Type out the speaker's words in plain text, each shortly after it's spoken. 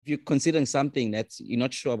If you're considering something that you're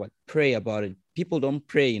not sure about, pray about it. People don't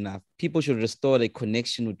pray enough. People should restore their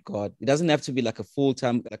connection with God. It doesn't have to be like a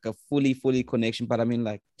full-time, like a fully connection, but I mean,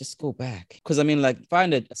 like, just go back. Because I mean, like,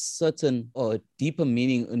 find a certain or a deeper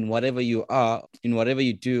meaning in whatever you are, in whatever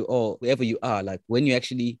you do, or wherever you are. Like, when you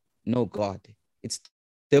actually know God, it's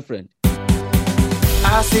different.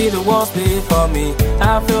 I see the walls before me,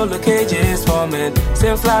 I feel the cages forming.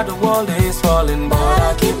 Seems like the world is falling, but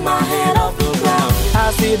I keep my head off the ground.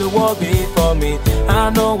 I see the wall before me, I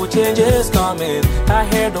know what change is coming. I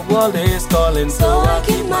hear the world is calling, so I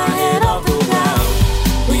keep my head off the ground.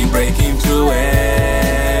 We breaking through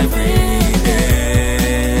every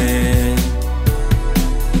day.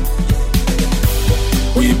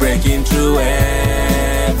 We breaking through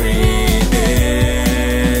every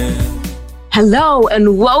day. Hello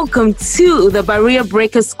and welcome to the Barrier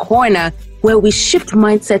Breakers Corner, where we shift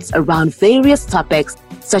mindsets around various topics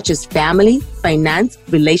such as family, finance,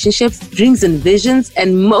 relationships, dreams and visions,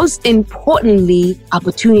 and most importantly,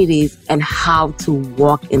 opportunities and how to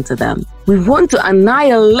walk into them. We want to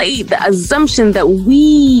annihilate the assumption that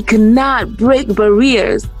we cannot break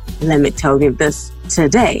barriers. Let me tell you this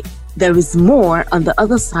today. There is more on the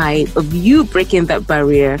other side of you breaking that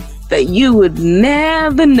barrier that you would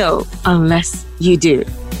never know unless you do.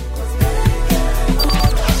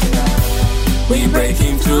 We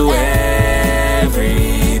breaking through every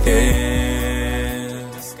day.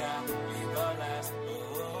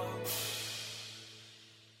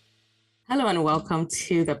 Hello and welcome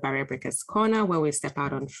to the Barrier Breakers Corner, where we step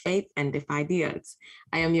out on faith and defy the odds.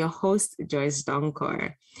 I am your host, Joyce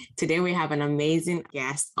Donkor. Today we have an amazing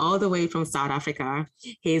guest all the way from South Africa.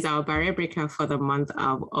 He's our barrier breaker for the month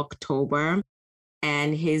of October,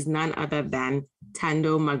 and he's none other than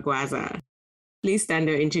Thando Magwaza. Please,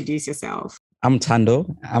 Thando, introduce yourself. I'm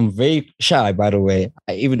Thando. I'm very shy, by the way.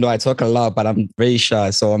 Even though I talk a lot, but I'm very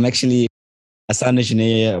shy. So I'm actually a sound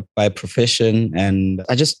engineer by profession, and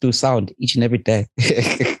I just do sound each and every day.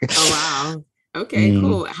 Oh, wow. Okay,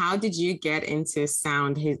 cool. How did you get into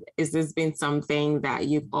sound? Has this been something that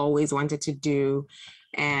you've always wanted to do?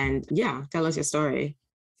 And yeah, tell us your story.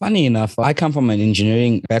 Funny enough, I come from an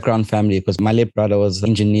engineering background family because my late brother was an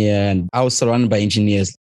engineer and I was surrounded by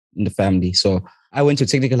engineers in the family. So I went to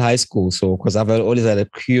technical high school. So because I've always had a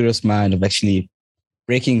curious mind of actually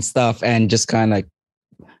breaking stuff and just kind of like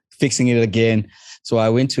fixing it again. So I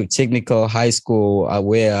went to technical high school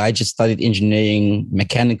where I just studied engineering,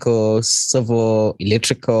 mechanical, civil,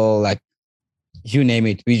 electrical, like you name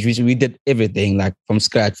it. We did everything like from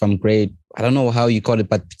scratch, from grade, I don't know how you call it,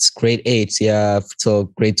 but it's grade 8, till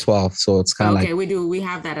grade 12. So it's kind of okay, we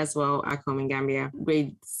have that as well at home in Gambia,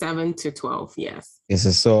 grade 7 to 12, yes.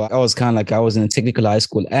 Yes, so I was kind of like, I was in a technical high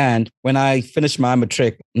school. And when I finished my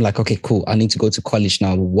matric, I'm like, okay, cool. I need to go to college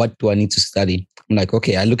now. What do I need to study? I'm like,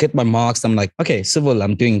 okay, I look at my marks. I'm like, okay, civil,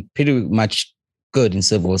 I'm doing pretty much good in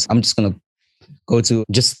civils. I'm just going to go to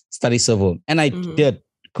just study civil. And I did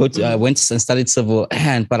go to, I went and studied civil.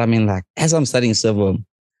 But I mean, like, as I'm studying civil,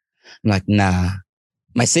 I'm like, nah.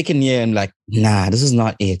 My second year, I'm like, nah, this is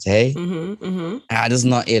not it, eh? This is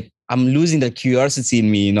not it. I'm losing the curiosity in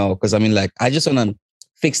me, because I mean, like, I just want to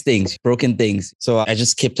fix things, broken things. So I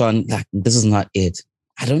just kept on like, this is not it.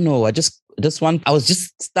 I don't know. I was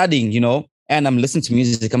just studying, and I'm listening to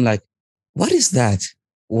music. I'm like, what is that?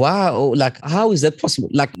 Wow. Like, how is that possible?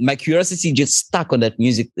 Like my curiosity just stuck on that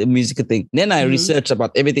the music thing. Then I researched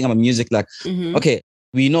about everything about music. Like, okay,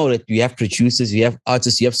 we know that you have producers, you have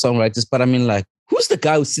artists, you have songwriters, but I mean, like, who's the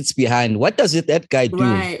guy who sits behind? What does that guy do?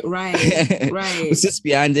 Right. Who sits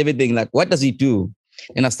behind everything? Like, what does he do?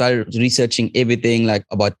 And I started researching everything like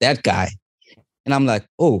about that guy. And I'm like,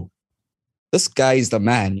 oh, this guy is the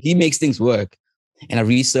man. He makes things work. And I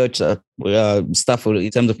researched stuff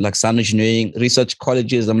in terms of like sound engineering, research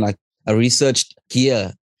colleges. I researched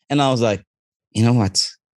gear. And I was like, you know what?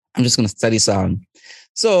 I'm just going to study sound.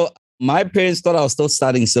 So my parents thought I was still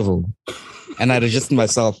studying civil. And I registered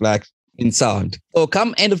myself like in sound. So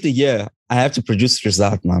come end of the year, I have to produce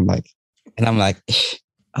result. And I'm like,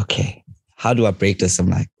 okay, how do I break this?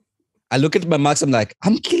 I look at my marks, I'm like,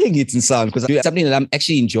 I'm killing it in sound because it's something that I'm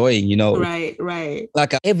actually enjoying, Right.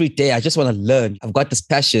 Like every day, I just want to learn. I've got this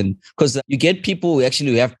passion because you get people who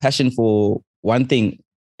actually have passion for one thing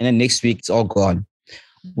and then next week it's all gone.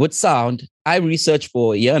 With sound, I researched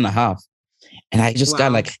for a year and a half and I just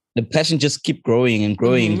got like the passion just keep growing and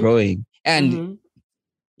growing and growing. And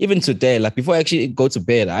even today, like before I actually go to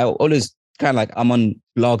bed, I always kind of like, I'm on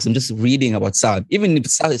blogs, I'm just reading about sound. Even if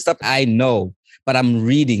it's stuff I know, but I'm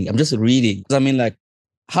just reading. I mean, like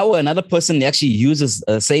how another person actually uses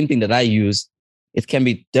the same thing that I use, it can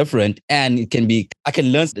be different and I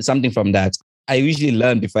can learn something from that. I usually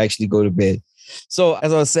learn before I actually go to bed. So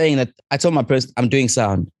as I was saying that, I told my parents I'm doing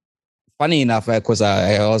sound. Funny enough, because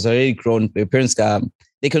I was already grown, my parents,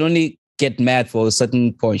 they can only get mad for a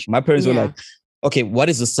certain point. My parents were like, okay, what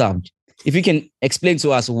is the sound? If you can explain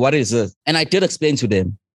to us what is it? And I did explain to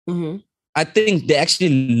them. Mm-hmm. I think they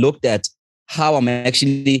actually looked at how I'm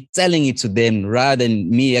actually selling it to them rather than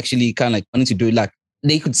me actually kind of like wanting to do it. Like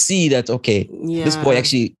they could see that, okay, this boy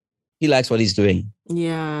actually, he likes what he's doing.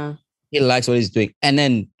 Yeah. He likes what he's doing. And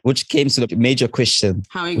then, which came to the major question.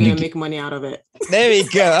 How are you going to make money out of it? There we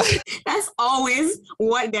go. That's always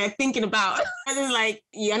what they're thinking about. It's like,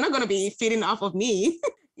 you're not going to be feeding off of me.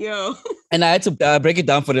 Yo. And I had to break it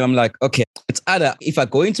down for them. I'm like, okay, it's either if I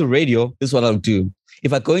go into radio, this is what I'll do.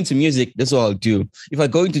 If I go into music, this is what I'll do. If I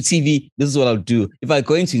go into TV, this is what I'll do. If I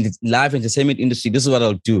go into the live entertainment industry, this is what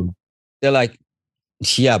I'll do. They're like,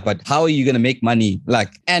 yeah, but how are you going to make money? Like,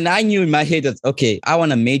 and I knew in my head that, okay, I want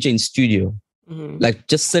to major in studio. Mm-hmm. Like,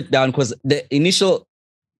 just sit down, because the initial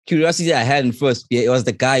curiosity I had in first, it was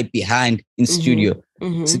the guy behind in studio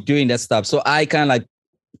doing that stuff. So I kind of like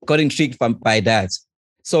got intrigued by that.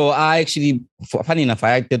 So I actually, funny enough,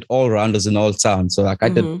 I did all rounders in all sound. So like I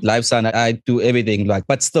did live sound, I do everything. Like,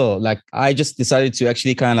 but still, like I just decided to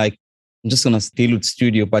actually kind of like, I'm just gonna deal with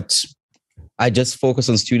studio, but I just focus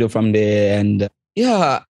on studio from there. And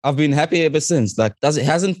yeah, I've been happy ever since. Like, it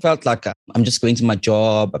hasn't felt like I'm just going to my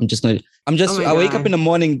job. I wake up in the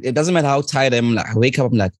morning. It doesn't matter how tired I am. Like, I wake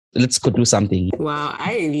up, I'm like, let's go do something. Wow.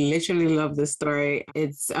 I literally love this story.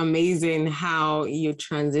 It's amazing how you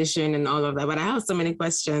transition and all of that. But I have so many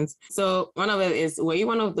questions. So one of it is, were you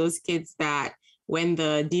one of those kids that when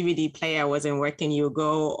the DVD player wasn't working, you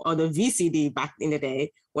go, or the VCD back in the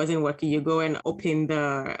day wasn't working, you go and open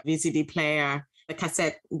the VCD player, the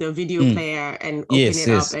cassette, the video player, and open it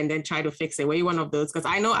up and then try to fix it? Were you one of those? Because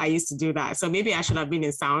I know I used to do that. So maybe I should have been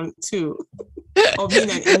in sound too, or being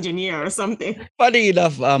an engineer or something. Funny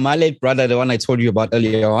enough, my late brother, the one I told you about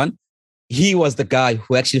earlier on, he was the guy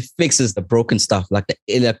who actually fixes the broken stuff, like the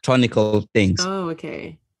electronical things. Oh,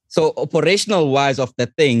 okay. So operational wise of the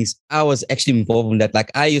things, I was actually involved in that.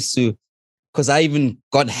 Like I used to, because I even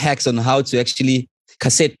got hacks on how to actually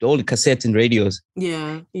all the cassettes and radios.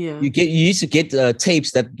 Yeah. You used to get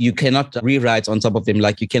tapes that you cannot rewrite on top of them.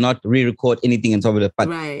 Like you cannot re-record anything on top of it. But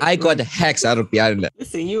I got hacks out of behind that.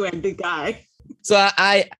 Listen, you and the guy. So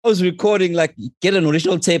I was recording, like, get an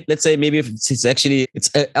original tape. Let's say maybe if it's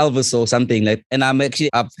Elvis or something, like, and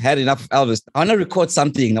I've had enough of Elvis. I want to record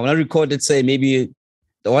something. I want to record, let's say maybe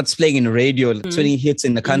what's playing in the radio, 20 hits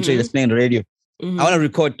in the country that's playing on the radio. I want to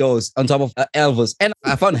record those on top of Elvis. And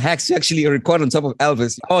I found hacks to actually record on top of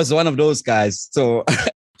Elvis. I was one of those guys. So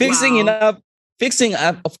fixing up,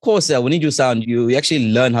 of course, when you do sound, you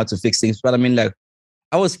actually learn how to fix things. But I mean, like,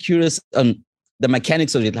 I was curious on the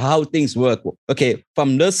mechanics of it, how things work. Okay,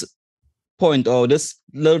 from this point or this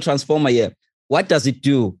little transformer here, what does it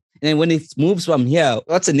do? And then when it moves from here,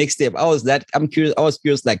 what's the next step? I was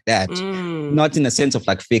curious like that, not in a sense of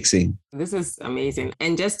like fixing. This is amazing.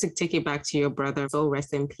 And just to take it back to your brother, so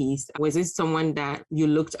rest in peace. Was this someone that you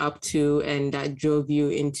looked up to and that drove you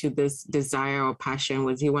into this desire or passion?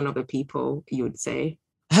 Was he one of the people you would say?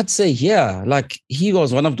 I'd say, yeah. Like he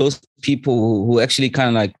was one of those people who actually kind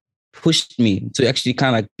of like pushed me to actually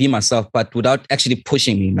kind of like be myself, but without actually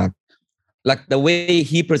pushing me. Like the way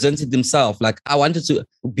he presented himself, like I wanted to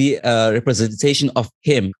be a representation of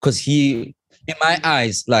him because he, in my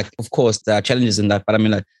eyes, like, of course, there are challenges in that, but I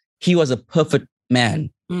mean, like, he was a perfect man.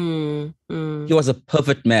 He was a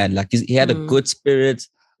perfect man. Like he had a good spirit,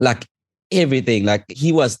 like everything. Like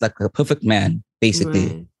he was like a perfect man,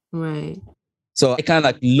 basically. Right. So I kind of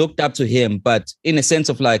like looked up to him, but in a sense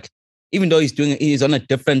of like, even though he's on a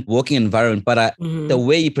different working environment, but the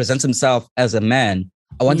way he presents himself as a man,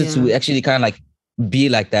 I wanted to actually kind of like be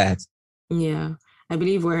like that. Yeah. I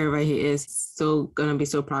believe wherever he is, so gonna be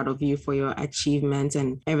so proud of you for your achievements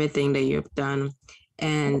and everything that you've done.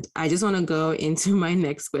 And I just want to go into my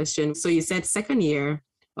next question. So you said second year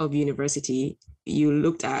of university, you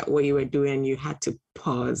looked at what you were doing, you had to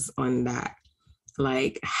pause on that.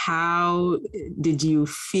 Like, how did you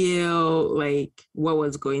feel? Like, what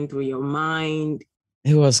was going through your mind?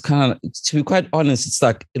 It was kind of, to be quite honest, it's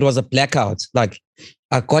like, it was a blackout. Like,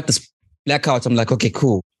 I got this blackout. I'm like, okay,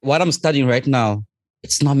 cool. What I'm studying right now,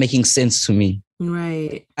 it's not making sense to me.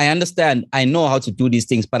 Right. I understand. I know how to do these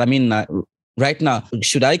things, but I mean, right now,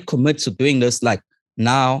 should I commit to doing this like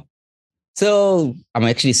now till I'm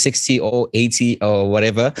actually 60 or 80 or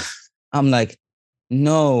whatever? I'm like,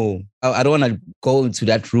 no, I don't want to go into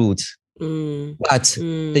that route. But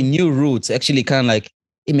the new route actually kind of like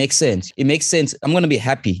it makes sense. It makes sense. I'm going to be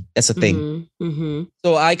happy. That's the thing. Mm-hmm. Mm-hmm.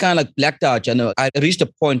 So I kind of like blacked out. I reached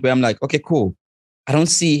a point where I'm like, okay, cool. I don't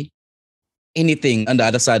see anything on the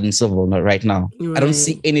other side in civil right now. Right. I don't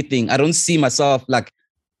see anything. I don't see myself like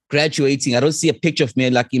graduating. I don't see a picture of me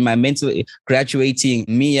like in my mental graduating,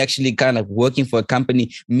 me actually kind of working for a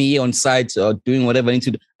company, me on site or doing whatever I need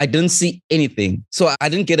to do. I don't see anything. So I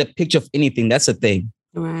didn't get a picture of anything. That's the thing.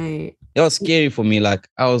 Right. It was scary for me. Like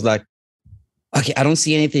I was like, okay, I don't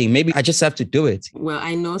see anything. Maybe I just have to do it. Well,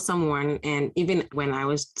 I know someone, and even when I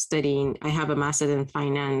was studying, I have a master's in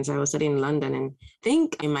finance. I was studying in London, and I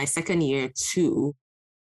think in my second year, 2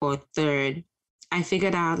 or 3rd, I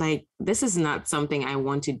figured out like, this is not something I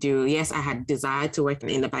want to do. Yes, I had desired to work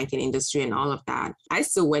in the banking industry and all of that. I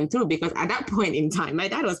still went through because at that point in time, my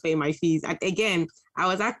dad was paying my fees. Again, I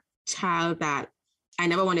was that child that I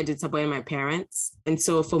never wanted to disappoint my parents. And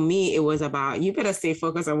so for me, it was about, you better stay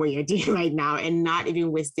focused on what you're doing right now and not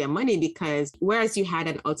even waste their money, because whereas you had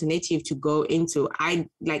an alternative to go into, I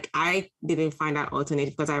didn't find that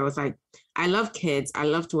alternative because I was like, I love kids. I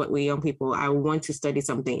love to work with young people. I want to study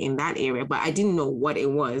something in that area, but I didn't know what it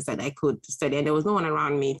was that I could study. And there was no one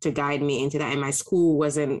around me to guide me into that. And my school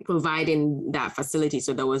wasn't providing that facility.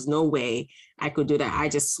 So there was no way I could do that. I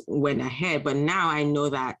just went ahead. But now I know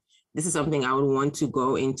that this is something I would want to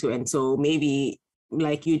go into. And so maybe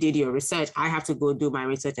like you did your research, I have to go do my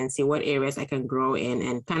research and see what areas I can grow in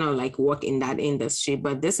and kind of like work in that industry.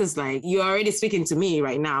 But this is like, you're already speaking to me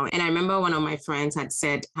right now. And I remember one of my friends had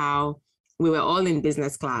said how we were all in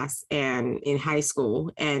business class and in high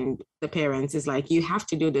school, and the parents is like, you have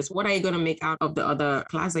to do this. What are you going to make out of the other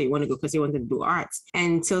class that you want to go? Because you want to do arts.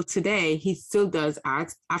 And till today, he still does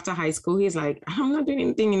arts. After high school, he's like, I'm not doing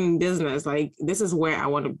anything in business. Like, this is where I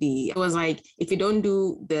want to be. It was like, if you don't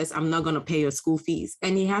do this, I'm not going to pay your school fees.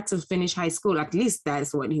 And he had to finish high school. At least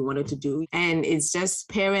that's what he wanted to do. And it's just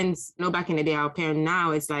parents, back in the day, our parents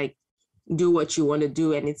now, it's like, do what you want to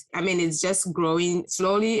do. And it's just growing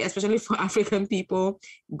slowly, especially for African people.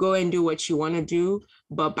 Go and do what you want to do.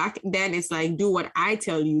 But back then it's like, do what I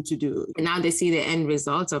tell you to do. And now they see the end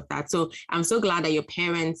results of that. So I'm so glad that your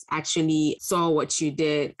parents actually saw what you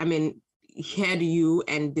did. Heard you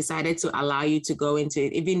and decided to allow you to go into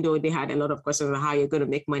it, even though they had a lot of questions on how you're going to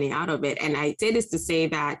make money out of it. And I say this to say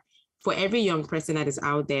that for every young person that is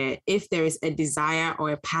out there, if there is a desire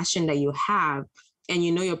or a passion that you have, and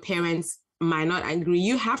your parents might not agree,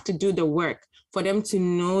 you have to do the work for them to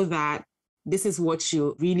know that this is what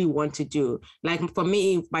you really want to do. Like for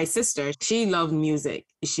me, my sister, she loved music.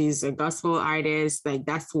 She's a gospel artist. Like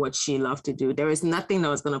that's what she loved to do. There is nothing that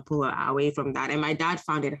was going to pull her away from that. And my dad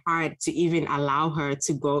found it hard to even allow her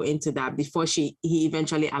to go into that before he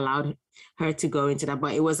eventually allowed her to go into that.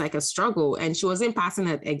 But it was like a struggle, and she wasn't passing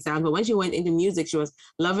her exam. But when she went into music, she was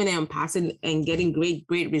loving it and passing and getting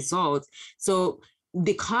great results. So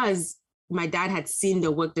because my dad had seen the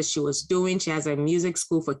work that she was doing, she has a music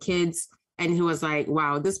school for kids, and he was like,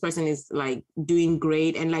 wow, this person is like doing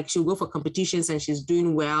great. And like she'll go for competitions and she's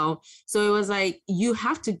doing well. So it was like, you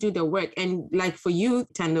have to do the work. And like for you,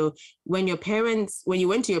 Tando, when you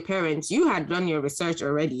went to your parents, you had done your research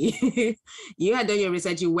already. You had done your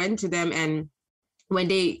research, you went to them, and when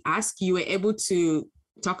they asked, you were able to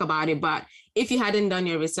talk about it. But if you hadn't done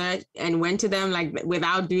your research and went to them like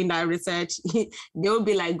without doing that research, they'll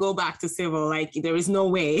be like, go back to civil. Like there is no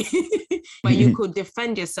way. But you could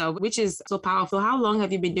defend yourself, which is so powerful. How long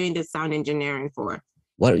have you been doing this sound engineering for?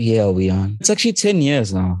 What year are we on? It's actually 10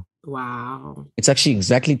 years now. Wow. It's actually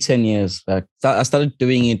exactly 10 years. Like I started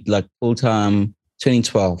doing it like full time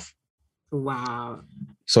 2012. Wow.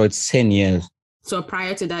 So it's 10 years. So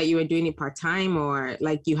prior to that, you were doing it part-time, or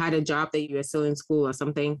like you had a job that you were still in school or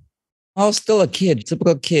something? I was still a kid,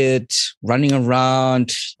 typical kid, running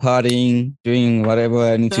around, partying, doing whatever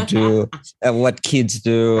I need to do, what kids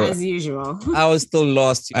do. As usual. I was still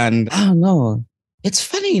lost. And I don't know. It's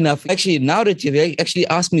funny enough. Actually, now that you actually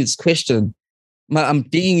asked me this question, I'm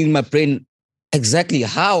digging in my brain exactly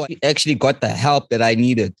how I actually got the help that I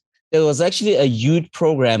needed. There was actually a youth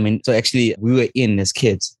program. And so actually we were in as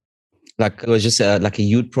kids. Like it was just like a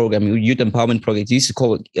youth program, youth empowerment program. It used to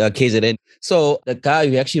call KZN. So the guy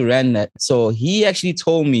who actually ran that, so he actually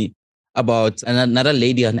told me about another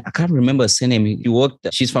lady, and I can't remember her name.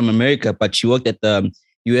 She's from America, but she worked at the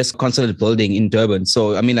US consulate building in Durban. So,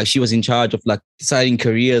 like she was in charge of like deciding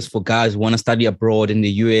careers for guys who want to study abroad in the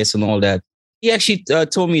US and all that. He actually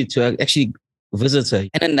told me to actually visit her.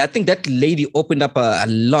 And then I think that lady opened up a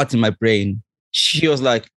lot in my brain. She was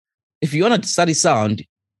like, if you want to study sound,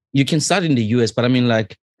 you can start in the US, but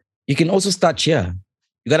you can also start here.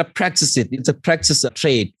 You got to practice it. It's a practice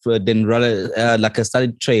trade than rather like a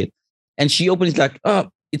studied trade. And she openly like, oh,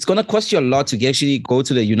 it's going to cost you a lot to actually go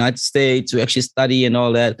to the United States to actually study and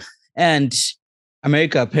all that. And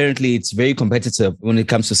America, apparently, it's very competitive when it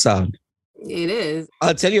comes to sound. It is.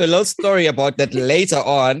 I'll tell you a little story about that later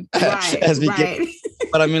on. Right, as we right. get.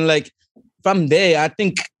 But I mean, like, from there, I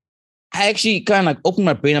think I actually kind of like opened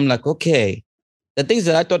my brain. I'm like, okay, the things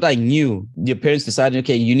that I thought I knew, your parents decided,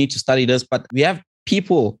 okay, you need to study this. But we have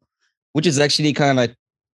people, which is actually kind of like,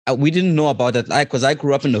 we didn't know about that. Because I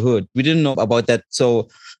grew up in the hood. We didn't know about that. So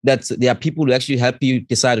there are people who actually help you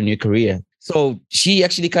decide on your career. So she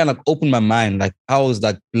actually kind of opened my mind. Like I was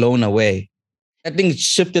like blown away. I think it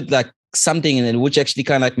shifted like something in it, which actually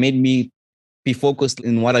kind of like made me be focused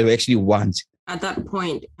in what I actually want. At that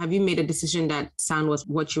point, have you made a decision that sound was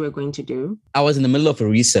what you were going to do? I was in the middle of a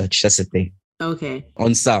research. That's the thing. Okay.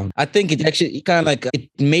 On sound. I think it actually kind of like, it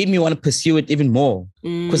made me want to pursue it even more.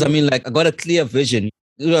 Because I mean, like I got a clear vision.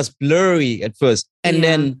 It was blurry at first. And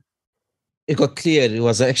then it got cleared. It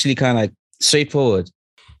was actually kind of like straightforward.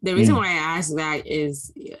 The reason why I ask that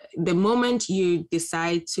is the moment you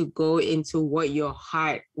decide to go into what your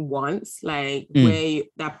heart wants, like where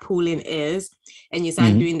that pulling is, and you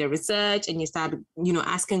start doing the research and you start,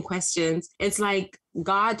 asking questions, it's like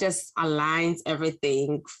God just aligns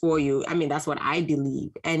everything for you. I mean, that's what I believe.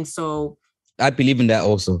 And so I believe in that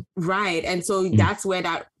also. Right. And so that's where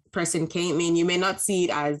that person came in. You may not see it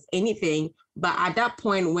as anything, but at that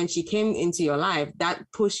point, when she came into your life, that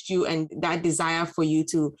pushed you, and that desire for you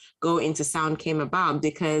to go into sound came about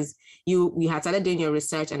because you had started doing your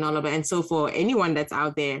research and all of it. And so for anyone that's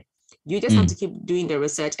out there, you just have to keep doing the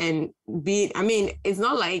research and it's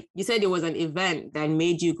not like you said it was an event that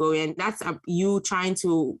made you go in. That's you trying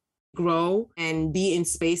to grow and be in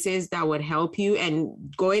spaces that would help you, and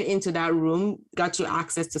going into that room got you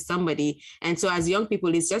access to somebody. And so as young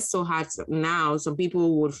people, it's just so hard now. Some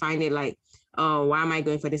people would find it like, oh, why am I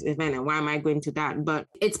going for this event and why am I going to that? But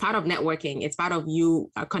it's part of networking. It's part of you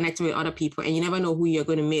connecting with other people, and you never know who you're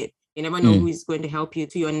going to meet. You never know who is going to help you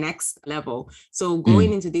to your next level. So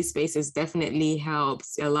going into these spaces definitely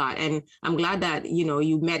helps a lot. And I'm glad that,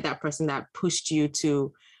 you met that person that pushed you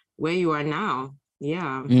to where you are now.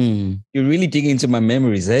 Yeah. You're really digging into my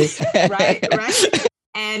memories, eh? Right.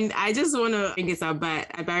 And I just want to bring this up, but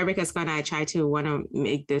at Barrier Breakers Corner, I try to want to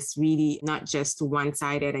make this really not just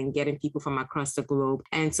one-sided and getting people from across the globe.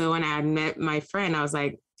 And so when I met my friend, I was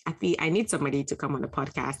like, I need somebody to come on the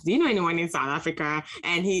podcast. Do you know anyone in South Africa?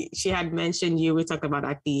 And she had mentioned you. We talked about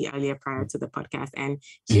Ati earlier prior to the podcast, and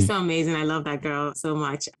she's so amazing. I love that girl so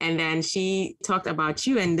much. And then she talked about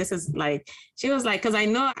you, and this is like, she was like, because I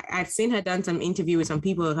know I'd seen her done some interview with some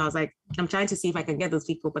people. I was like, I'm trying to see if I can get those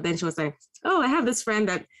people. But then she was like, oh, I have this friend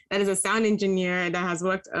that is a sound engineer that has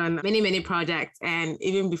worked on many, many projects. And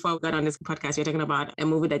even before we got on this podcast, you're talking about a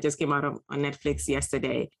movie that just came out on Netflix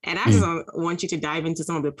yesterday. And I just want you to dive into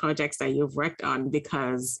some of the projects that you've worked on,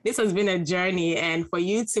 because this has been a journey. And for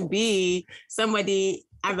you to be somebody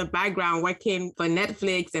at the background working for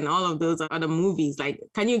Netflix and all of those other movies, like,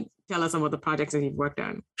 can you tell us some of the projects that you've worked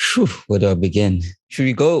on? Where do I begin? Should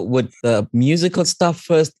we go with the musical stuff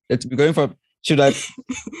first? Should I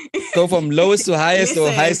go from lowest to highest or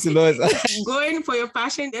highest to lowest? Going for your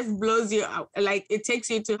passion just blows you out. Like, it takes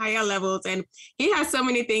you to higher levels. And he has so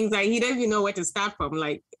many things, like he doesn't even know where to start from.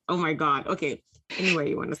 Like, oh my God. Okay. Anywhere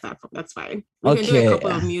you want to start from, that's fine. We can do a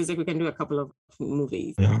couple of music. We can do a couple of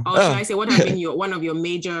movies. Yeah. Or should I say, what have been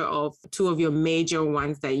two of your major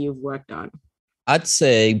ones that you've worked on? I'd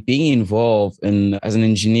say being involved as an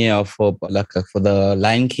engineer for the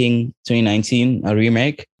Lion King 2019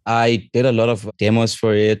 remake. I did a lot of demos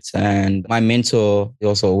for it, and my mentor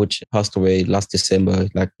also, which passed away last December,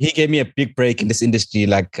 like he gave me a big break in this industry,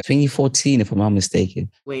 like 2014, if I'm not mistaken.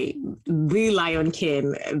 Wait, the Lion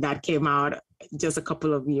King that came out just a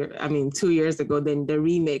couple of years, 2 years ago, then the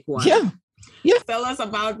remake one. Yeah. Tell us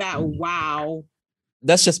about that. Wow.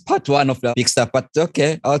 That's just part one of the big stuff, but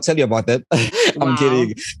okay, I'll tell you about that. I'm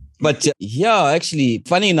kidding. But actually,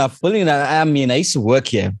 funny enough, I used to work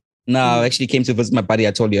here. Now, I actually came to visit my buddy.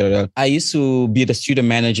 I told you, I used to be the studio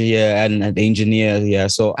manager here and the engineer here.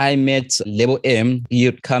 So I met Lebo M. He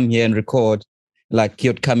would come here and record. He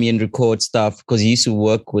would come here and record stuff because he used to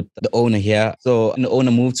work with the owner here. So the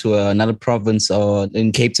owner moved to another province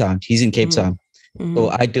in Cape Town. He's in Cape Town. Mm-hmm. So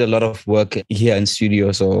I did a lot of work here in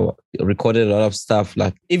studio. So recorded a lot of stuff.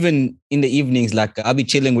 Like even in the evenings, I'll be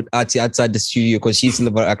chilling with Ati outside the studio because she's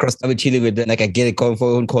across. I'll be chilling with I get a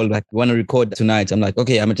phone call, want to record tonight. I'm like,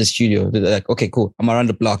 okay, I'm at the studio. They're like, okay, cool. I'm around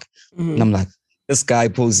the block. Mm-hmm. And I'm like, this guy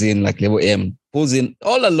pulls in Level M, pulls in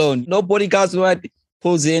all alone. No bodyguards, right?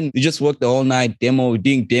 Pulls in. We just worked the whole night,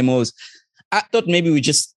 doing demos. I thought maybe we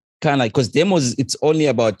just kind of like, because demos, it's only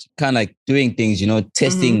about kind of like doing things,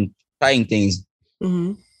 testing, trying things.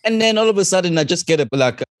 Mm-hmm. And then all of a sudden, I just get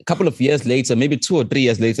a couple of years later, maybe 2 or 3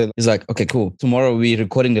 years later, it's like, okay, cool. Tomorrow we're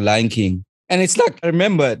recording The Lion King. And it's like, I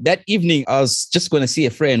remember that evening, I was just going to see a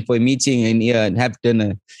friend for a meeting and have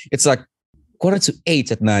dinner. It's like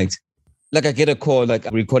 7:45 at night. Like I get a call, like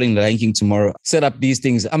I'm recording The Lion King tomorrow. Set up these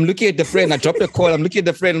things. I'm looking at the friend. I dropped a call. I'm looking at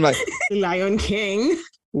the friend. I'm like, Lion King.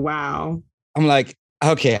 Wow. I'm like,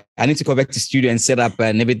 okay, I need to go back to studio and set up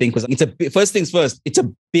and everything because first things first. It's a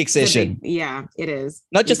big session. Yeah, it is.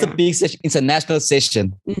 Not just a big session. It's a national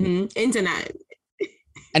session. Mm-hmm. Internet.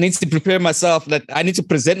 I need to prepare myself. That I need to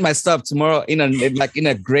present myself tomorrow in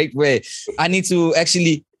a great way. I need to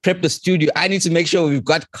actually prep the studio. I need to make sure we've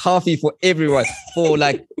got coffee for everyone, for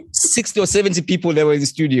like 60 or 70 people that were in the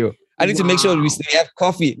studio. I need to make sure we have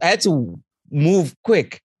coffee. I had to move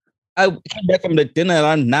quick. I came back from the dinner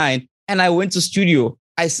around 9 and I went to studio.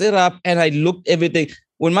 I set up and I looked everything.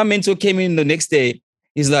 When my mentor came in the next day,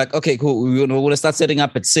 he's like, okay, cool. We're going to start setting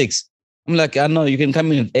up at 6. I'm like, I know you can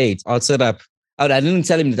come in at 8. I'll set up. I didn't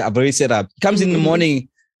tell him that I've already set up. He comes in the morning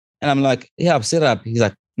and I'm like, yeah, I've set up. He's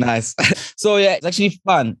like, nice. So yeah, it's actually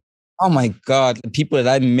fun. Oh my God. The people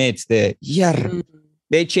that I met there,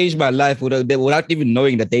 they changed my life without even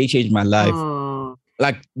knowing that they changed my life. Oh.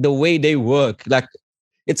 Like the way they work, like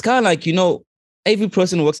it's kind of like, every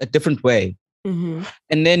person works a different way. Mm-hmm.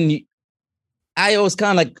 And then I was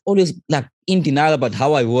kind of like always like in denial about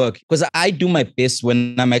how I work because I do my best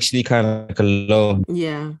when I'm actually kind of like alone.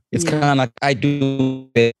 Yeah. It's kind of like I do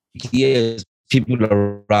people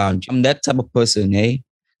around. I'm that type of person, eh?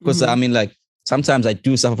 Because I mean, like sometimes I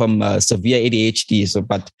do suffer from severe ADHD. So,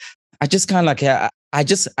 but I just kind of like,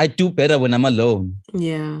 I do better when I'm alone.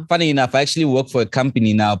 Yeah. Funny enough, I actually work for a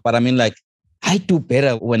company now, but I mean, like I do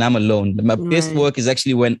better when I'm alone. My best work is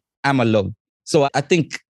actually when I'm alone. So I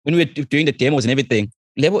think when we were doing the demos and everything,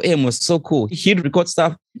 Level M was so cool. He'd record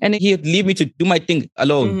stuff and he'd leave me to do my thing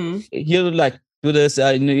alone. Mm-hmm. He'll like do this,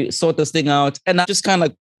 sort this thing out. And I just kind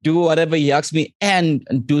of do whatever he asks me and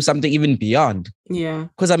do something even beyond. Yeah.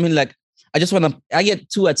 Because I mean, like, I get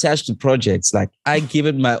too attached to projects. Like I give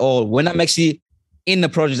it my all. When I'm actually in the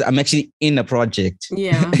project, I'm actually in the project.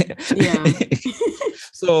 Yeah. Yeah.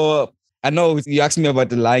 So I know you asked me about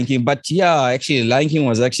The Lion King, but yeah, actually, The Lion King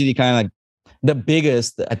was actually kind of like the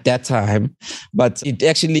biggest at that time, but it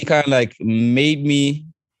actually kind of like made me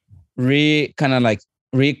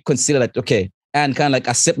reconsider that, okay, and kind of like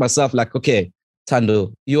accept myself like, okay,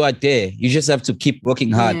 Thando, you are there. You just have to keep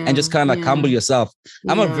working hard and just kind of like humble yourself.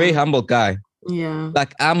 I'm a very humble guy. Yeah.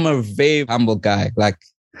 Like I'm a very humble guy. Like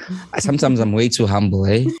sometimes I'm way too humble,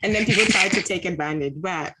 eh? And then people try to take advantage,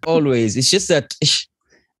 but always. It's just that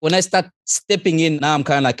when I start stepping in, now I'm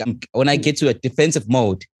kind of like, when I get to a defensive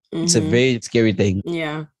mode, it's a very scary thing.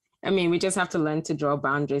 Yeah. I mean, we just have to learn to draw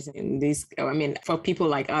boundaries in this. I mean, for people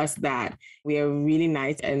like us that we are really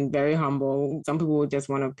nice and very humble. Some people just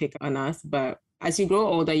want to pick on us. But as you grow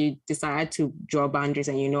older, you decide to draw boundaries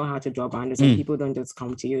and you know how to draw boundaries and people don't just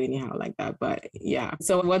come to you anyhow like that. But yeah.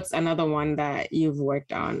 So what's another one that you've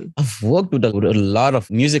worked on? I've worked with a lot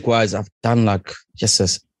of music-wise. I've done like just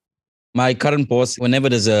as my current boss, whenever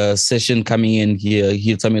there's a session coming in here,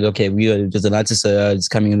 he'll tell me, okay, there's an artist is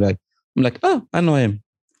coming in. Like, I'm like, oh, I know him.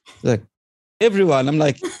 Like, everyone. I'm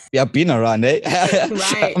like, yeah, I've been around, eh?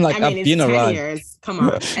 Right. I'm like, I've been around. Years. Come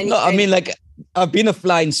on. No, I mean, like, I've been a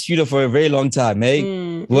fly in studio for a very long time,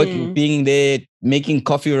 eh? Working, being there, making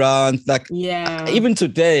coffee rounds. Like, even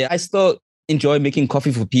today, I still enjoy making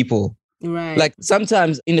coffee for people. Right. Like,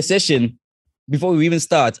 sometimes in the session, before we even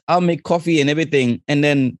start, I'll make coffee and everything, and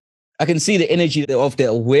then I can see the energy of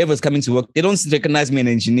whoever's coming to work. They don't recognize me an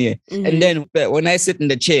engineer. And then when I sit in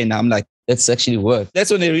the chair now, I'm like, that's actually work. That's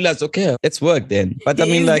when they realize, okay, let's work then. But I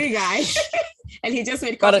mean, like, big guy. And he just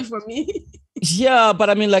made coffee for me. Yeah, but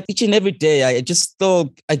I mean, like each and every day, I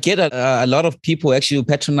get a lot of people actually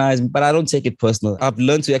patronize me, but I don't take it personal. I've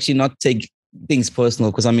learned to actually not take things personal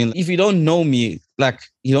because I mean, if you don't know me, like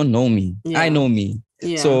you don't know me. I know me.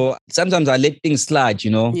 Yeah. So sometimes I let things slide,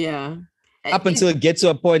 Yeah. Up until it gets to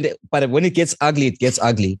a point, but when it gets ugly, it gets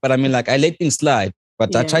ugly. But I mean, like I let things slide,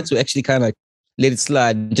 but I try to actually kind of let it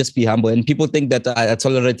slide and just be humble. And people think that I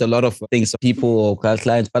tolerate a lot of things, people or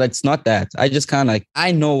clients, but it's not that. I just kind of like,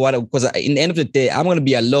 I know what, because in the end of the day, I'm going to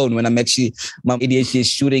be alone when I'm actually, my ADHD is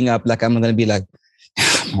shooting up. Like I'm going to be like,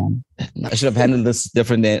 I should have handled this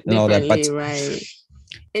differently and all that. But right.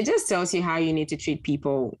 It just tells you how you need to treat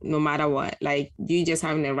people no matter what. Like you just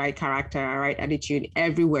having the right character, right attitude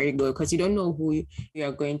everywhere you go, because you don't know who you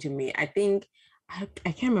are going to meet. I think,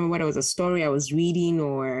 I can't remember whether it was a story I was reading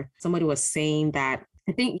or somebody was saying that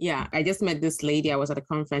I think, yeah, I just met this lady. I was at a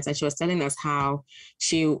conference and she was telling us how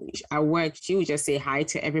at work, she would just say hi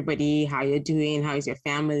to everybody, how you're doing, how is your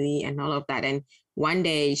family, and all of that. And one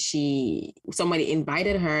day somebody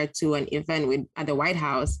invited her to an event at the White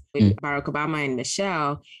House with Barack Obama and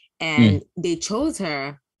Michelle, and they chose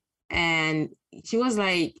her. And she was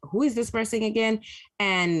like, who is this person again?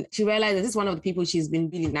 And she realized that this is one of the people she's been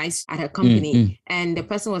really nice at her company. And the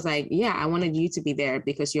person was like, yeah, I wanted you to be there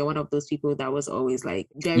because you're one of those people that was always like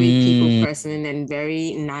very people person and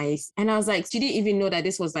very nice. And I was like, she didn't even know that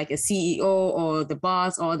this was like a CEO or the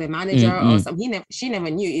boss or the manager or something. She never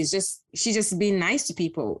knew. She's just being nice to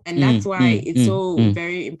people. And that's why it's so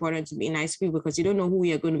very important to be nice to people, because you don't know who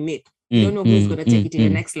you're going to meet. You don't know who's going to take you to the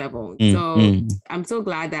next level. So I'm so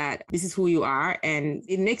glad that this is who you are, and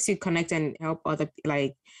it makes you connect and help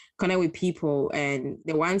connect with people, and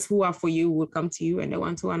the ones who are for you will come to you, and the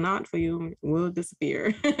ones who are not for you will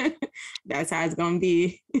disappear. That's how it's going to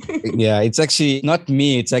be. Yeah, it's actually not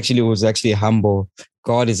me. It was actually humble.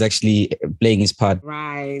 God is actually playing his part.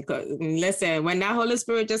 Right. Listen, when that Holy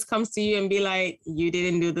Spirit just comes to you and be like, you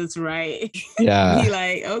didn't do this right. Yeah. Be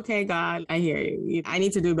like, okay, God, I hear you. I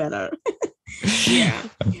need to do better. Yeah.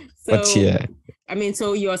 But yeah. I mean,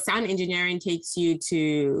 so your sound engineering takes you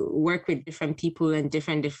to work with different people and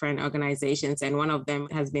different organizations. And one of them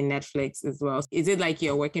has been Netflix as well. Is it like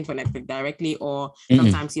you're working for Netflix directly, or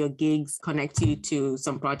sometimes your gigs connect you to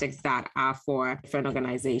some projects that are for different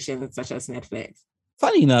organizations such as Netflix?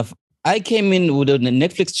 Funny enough, I came in with a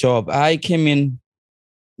Netflix job. I came in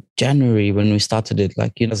January when we started it.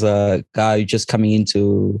 Like, as a guy just coming in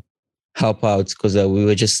to help out, because we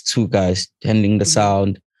were just two guys handling the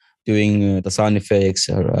sound, doing the sound effects,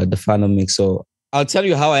 or the final mix. So I'll tell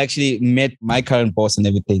you how I actually met my current boss and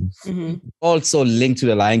everything. Also linked to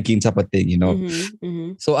the Lion King type of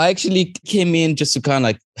thing, So I actually came in just to kind of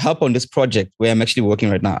like help on this project where I'm actually working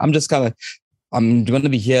right now. I'm just kind of I'm going to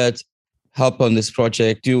be here to help on this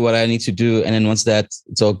project, do what I need to do. And then once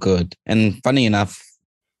it's all good. And funny enough,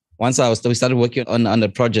 once we started working on the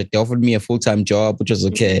project, they offered me a full-time job, which was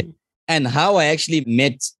okay. And how I actually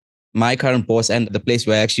met my current boss and the place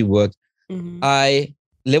where I actually worked,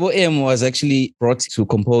 Lebo M was actually brought to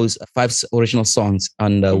compose 5 original songs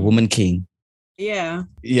on the Woman King. Yeah.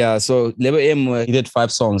 Yeah. So Lebo M, he did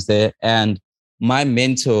 5 songs there. And my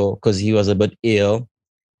mentor, because he was a bit ill,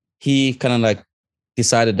 he kind of like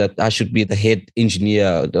decided that I should be the head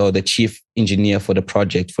engineer or the chief engineer for the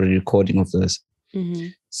project, for the recording of this.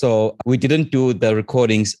 So we didn't do the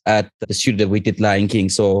recordings at the studio that we did Lion King.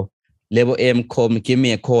 So Lebo M called me, gave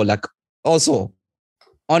me a call, like also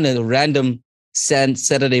on a random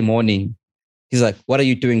Saturday morning. He's like, what are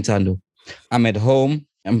you doing, Tando? I'm at home.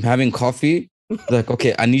 I'm having coffee. He's like,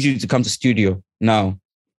 okay, I need you to come to studio now.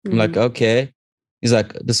 I'm like, okay. He's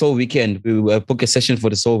like, this whole weekend, we will book a session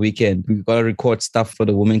for this whole weekend. We got to record stuff for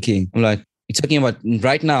the Woman King. I'm like, you're talking about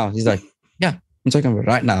right now? He's like, yeah, I'm talking about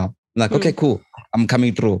right now. I'm like, okay, cool. I'm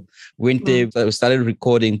coming through. Went there, we started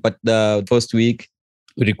recording, but the first week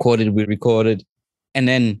we recorded. And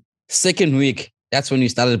then second week, that's when we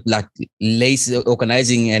started like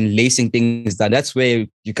organizing and lacing things down. That's where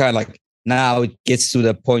you kind of like, now it gets to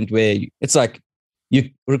the point where it's like, you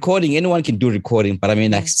recording, anyone can do recording, but I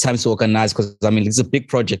mean, like, it's time to organize, because I mean, it's a big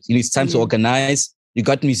project. It's time to organize. You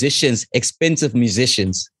got musicians, expensive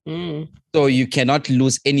musicians. So you cannot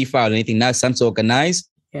lose any file or anything. Now it's time to organize.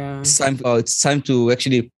 Yeah. It's time to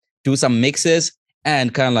actually do some mixes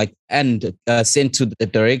and kind of like, and send to the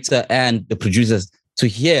director and the producers to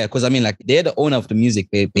hear. Because I mean, like, they're the owner of the music,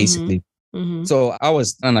 basically. So I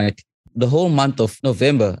was like, the whole month of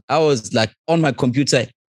November, I was like on my computer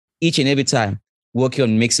each and every time, working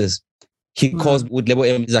on mixes. He calls with Lebo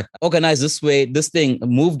M. He's like, organize this way, this thing,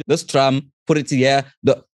 move this drum, put it here.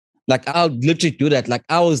 Like, I'll literally do that. Like,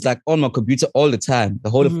 I was like on my computer all the time, the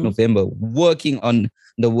whole of November, working on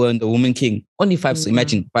the Woman King. Only 5 songs,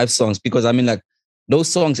 imagine 5 songs, because I mean, like, those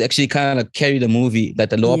songs actually kind of carry the movie, like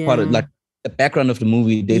the lower part of, like, the background of the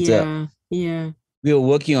movie. We were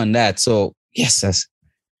working on that. So yes.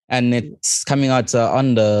 And it's coming out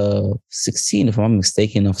on the 16th, if I'm not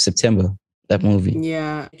mistaken, of September. That movie.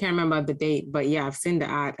 Yeah, I can't remember the date, but yeah, I've seen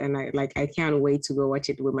the ad, and I can't wait to go watch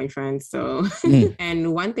it with my friends. So,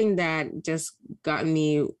 and one thing that just got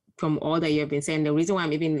me from all that you've been saying, the reason why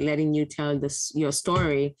I'm even letting you tell your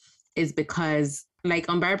story is because, like,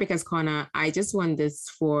 on Barrier Breakers Corner, I just want this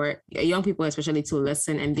for young people, especially, to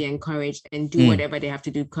listen and be encouraged and do whatever they have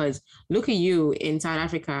to do. Because look at you in South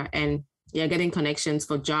Africa, and you're getting connections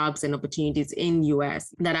for jobs and opportunities in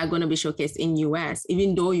US that are going to be showcased in US,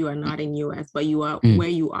 even though you are not in US, but you are where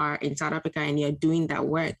you are in South Africa, and you're doing that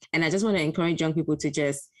work. And I just want to encourage young people to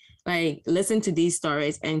just like listen to these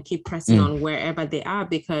stories and keep pressing on wherever they are,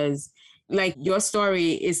 because like your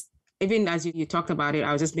story is, even as you talked about it,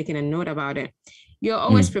 I was just making a note about it. You're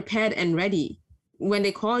always prepared and ready. When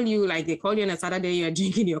they call you, like they call you on a Saturday, you're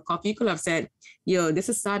drinking your coffee, you could have said, yo, this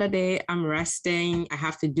is Saturday, I'm resting, I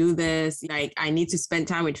have to do this, like I need to spend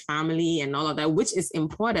time with family and all of that, which is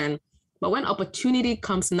important. But when opportunity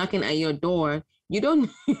comes knocking at your door, you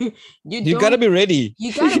gotta be ready.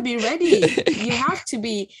 You gotta be ready. You have to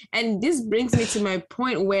be. And this brings me to my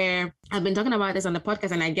point where I've been talking about this on the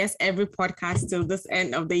podcast, and I guess every podcast till this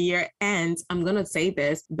end of the year ends, I'm gonna say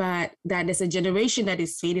this, but that there's a generation that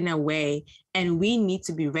is fading away, and we need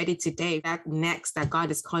to be ready today. That next that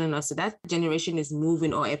God is calling us to, that generation is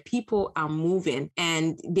moving, or people are moving,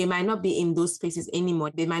 and they might not be in those spaces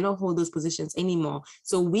anymore. They might not hold those positions anymore.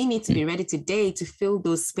 So we need to be ready today to fill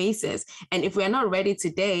those spaces. And if we're not ready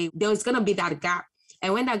today, there's gonna be that gap.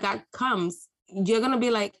 And when that gap comes, you're going to be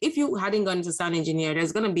like, if you hadn't gone to sound engineer,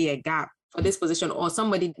 there's going to be a gap for this position, or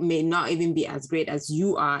somebody may not even be as great as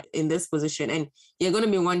you are in this position. And you're going to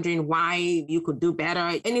be wondering why you could do better.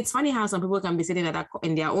 And it's funny how some people can be sitting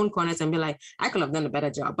in their own corners and be like, I could have done a better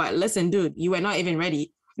job. But listen, dude, you were not even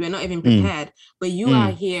ready. You were not even prepared, but you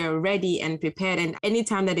are here ready and prepared. And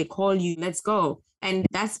anytime that they call you, let's go. And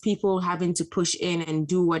that's people having to push in and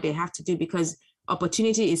do what they have to do, because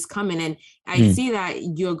opportunity is coming. And I see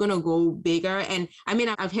that you're going to go bigger. And I mean,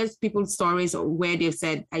 I've heard people's stories where they've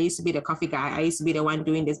said, I used to be the coffee guy, I used to be the one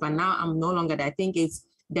doing this, but now I'm no longer that. I think it's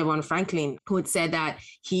Devon Franklin who had said that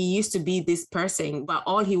he used to be this person, but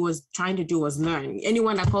all he was trying to do was learn.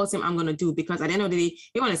 Anyone that calls him, I'm going to do, because at the end of the day,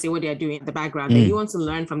 he wants to say what they're doing in the background. He wants to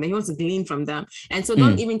learn from them. He wants to glean from them. And so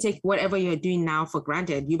don't even take whatever you're doing now for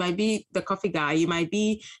granted. You might be the coffee guy. You might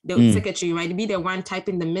be the secretary. You might be the one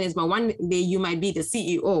typing the minutes, but one day you might be the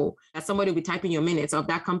CEO. That somebody will be typing your minutes of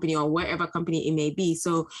that company or wherever company it may be.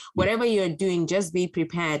 So whatever you're doing, just be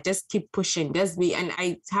prepared. Just keep pushing. And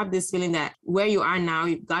I have this feeling that where you are now,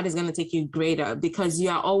 God is going to take you greater, because you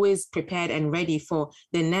are always prepared and ready for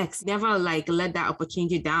the next. Never like let that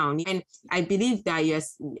opportunity down. And I believe that your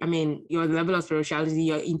level of spirituality,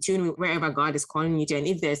 you're in tune with wherever God is calling you to. And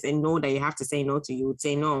if there's a no that you have to say no to, you would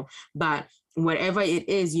say no. But whatever it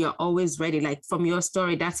is, you're always ready. Like from your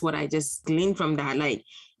story, that's what I just gleaned from that. Like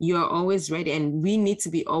you're always ready, and we need to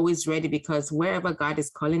be always ready, because wherever God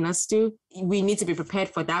is calling us to, we need to be prepared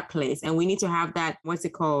for that place. And we need to have that,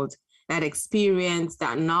 that experience,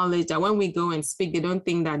 that knowledge, that when we go and speak, they don't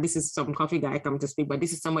think that this is some coffee guy come to speak, but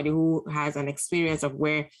this is somebody who has an experience of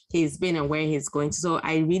where he's been and where he's going to. So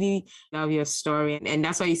I really love your story. And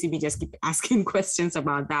that's why you see me just keep asking questions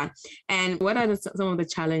about that. And what are some of the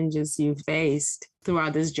challenges you've faced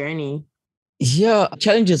throughout this journey? Yeah,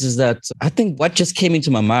 challenges is that I think what just came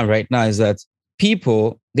into my mind right now is that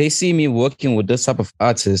people, they see me working with this type of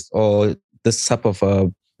artist or this type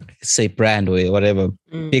of say brand or whatever,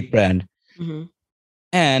 big brand.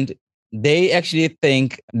 And they actually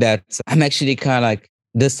think that I'm actually kind of like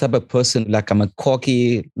this type of person, like I'm a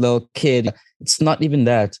cocky little kid. It's not even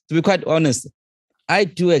that. To be quite honest, I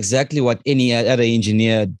do exactly what any other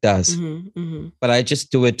engineer does, but I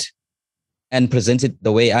just do it and present it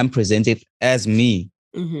the way I'm presented as me,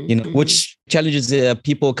 which challenges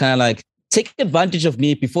people kind of like take advantage of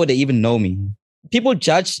me before they even know me. People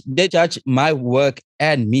judge my work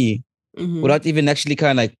and me without even actually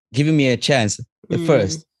kind of like giving me a chance at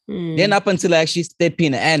first. Then up until I actually step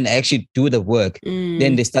in and actually do the work,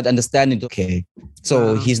 then they start understanding, okay,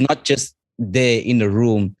 so he's not just there in the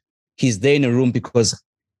room. He's there in the room because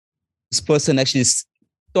this person actually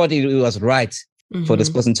thought it was right for this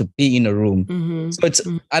person to be in a room. So it's,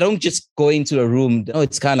 I don't just go into a room. No,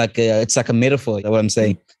 it's kind of like it's like a metaphor, what I'm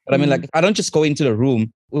saying. But I mean, like, I don't just go into the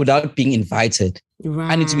room without being invited.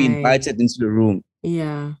 I need to be invited into the room.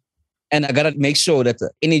 Yeah. And I got to make sure that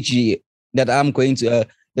the energy that I'm going to,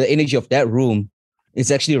 the energy of that room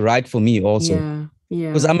is actually right for me also. Yeah.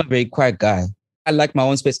 Because I'm a very quiet guy. I like my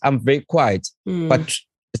own space. I'm very quiet. But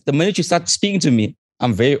the minute you start speaking to me,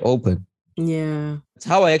 I'm very open. Yeah. It's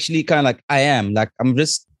how I actually kind of like, I am. Like, I'm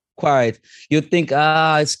just quiet. You think,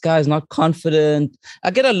 this guy's not confident. I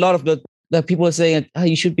get a lot of the people saying,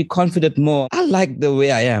 you should be confident more. I like the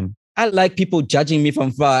way I am. I like people judging me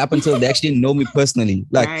from far up until they actually know me personally.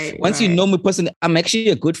 Like once you know me personally, I'm actually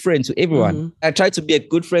a good friend to everyone. I try to be a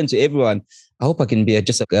good friend to everyone. I hope I can be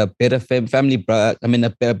just a better family brother. I mean, a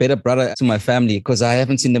better brother to my family, because I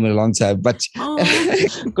haven't seen them in a long time. But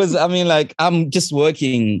because I mean, like, I'm just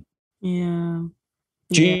working. Yeah.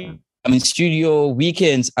 I'm in studio,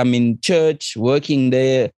 weekends, I'm in church, working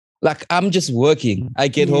there. Like, I'm just working. I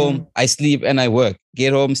get home, I sleep and I work.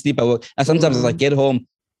 Get home, sleep, I work. And sometimes I get home,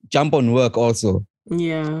 jump on work also.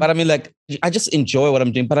 Yeah. But I mean, like, I just enjoy what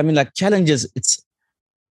I'm doing. But I mean, like, challenges, it's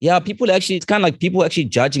kind of like people actually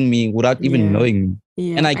judging me without even knowing me.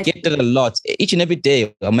 Yeah. And I get that a lot. Each and every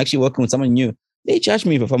day, I'm actually working with someone new. They judge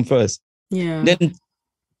me from first. Yeah. Then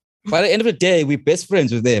by the end of the day, we're best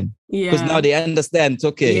friends with them. Because now they understand it's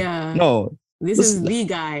okay. Yeah. No. This is the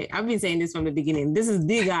guy. I've been saying this from the beginning. This is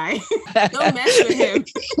the guy. Don't mess with him.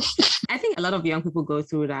 I think a lot of young people go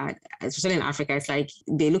through that, especially in Africa. It's like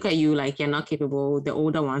they look at you like you're not capable. The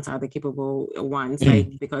older ones are the capable ones,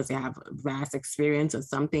 like because they have vast experience or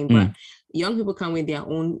something. But young people come with their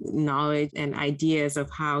own knowledge and ideas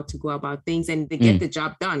of how to go about things, and they get the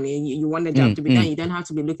job done. You want the job to be done. You don't have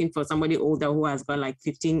to be looking for somebody older who has got like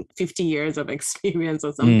 50 years of experience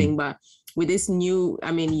or something. But with this new,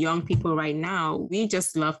 young people right now, we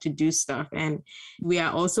just love to do stuff, and we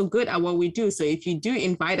are also good at what we do. So if you do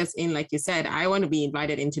invite us in, like you said, I want to be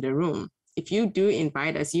invited into the room. If you do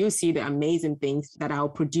invite us, you see the amazing things that I'll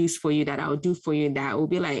produce for you, that I'll do for you, that will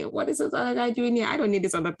be like, what is this other guy doing here? I don't need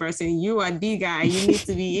this other person. You are the guy. You need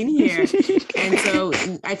to be in here. And so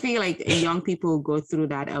I feel like young people go through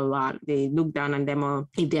that a lot. They look down on them, or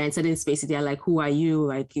if they're in certain spaces, they're like, who are you?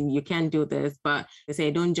 Like, you can't do this. But they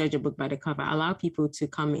say, don't judge a book by the cover. Allow people to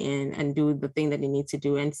come in and do the thing that they need to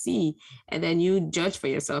do and see. And then you judge for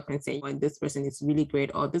yourself and say, well, this person is really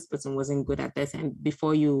great, or this person wasn't good at this. And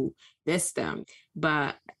before you them.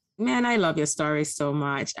 But man, I love your stories so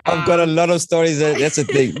much. I've got a lot of stories. That's the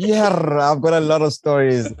thing. Yeah, I've got a lot of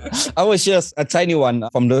stories. I was just a tiny one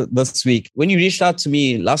from this week. When you reached out to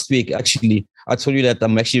me last week, actually, I told you that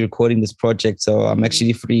I'm actually recording this project. So I'm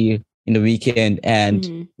actually free in the weekend,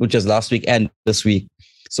 and which was last week and this week.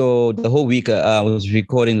 So the whole week I was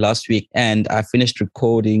recording last week, and I finished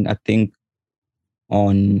recording, I think,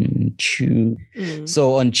 on Tuesday.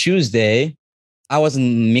 So on Tuesday, I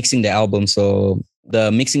wasn't mixing the album, so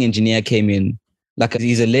the mixing engineer came in. Like,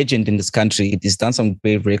 he's a legend in this country. He's done some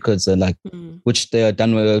great records, which they are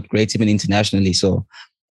done well, great even internationally. So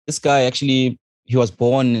this guy actually, he was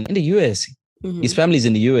born in the US. His family's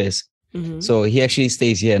in the US. So he actually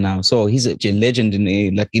stays here now. So he's a legend in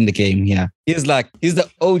the game here. He's the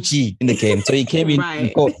OG in the game. So he came in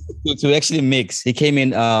to actually mix. He came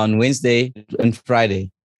in on Wednesday and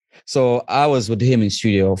Friday. So I was with him in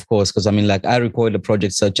studio, of course, because I recorded the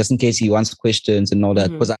project, so just in case he wants questions and all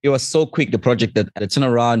that, because it was so quick, the project, that the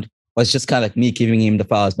turnaround was just kind of like me giving him the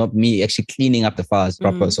files, not me actually cleaning up the files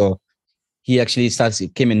proper. So he actually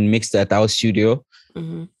came and mixed at our studio.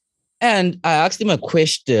 And I asked him a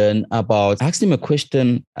question,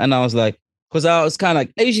 and I was like, because I was kind of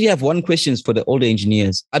like, I usually have one question for the older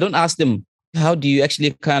engineers. I don't ask them, how do you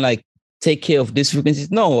actually kind of like take care of these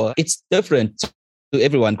frequencies? No, it's different to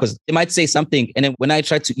everyone, because they might say something, and then when I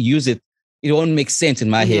try to use it, it won't make sense in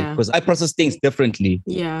my head, because I process things differently.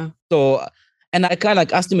 So, and I kind of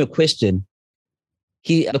like asked him a question.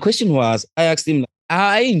 The question was, I asked him,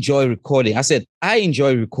 I enjoy recording. I said, I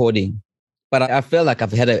enjoy recording, but I felt like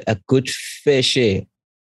I've had a good fair share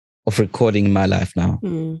of recording in my life now.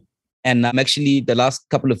 And I'm actually, the last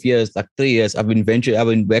couple of years, like 3 years, I've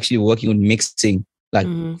been actually working on mixing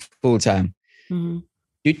full time.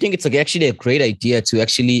 Do you think it's actually a great idea to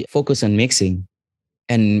actually focus on mixing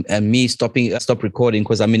and me stop recording?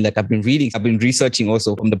 Because I've been researching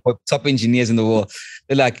also from the top engineers in the world.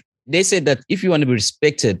 They said that if you want to be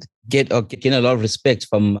respected, gain a lot of respect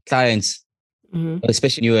from clients,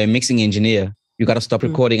 especially if you're a mixing engineer, you got to stop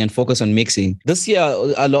recording and focus on mixing. This year,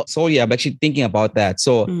 I'm actually thinking about that.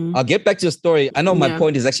 So I'll get back to the story. I know my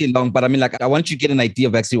point is actually long, but I want you to get an idea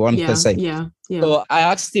of actually what I'm saying. So I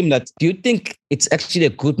asked him that, do you think it's actually a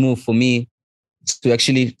good move for me to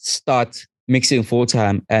actually start mixing full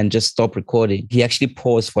time and just stop recording? He actually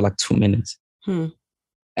paused for like 2 minutes.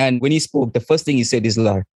 And when he spoke, the first thing he said is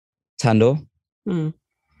like, Thando,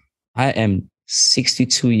 I am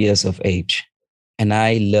 62 years of age, and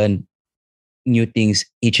I learn new things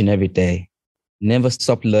each and every day. Never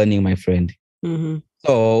stop learning, my friend.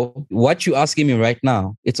 So what you're asking me right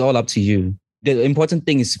now, it's all up to you. The important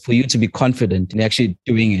thing is for you to be confident in actually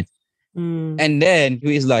doing it. And then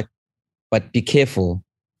he is like, but be careful.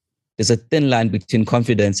 There's a thin line between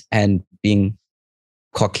confidence and being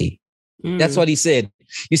cocky. That's what he said.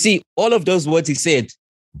 You see, all of those words he said,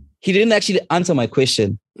 he didn't actually answer my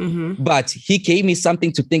question, but he gave me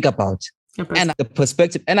something to think about. And the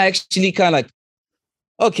perspective. And I actually kind of like,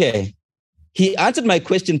 okay, he answered my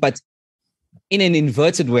question, but in an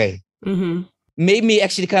inverted way. Made me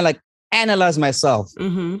actually kind of like analyze myself.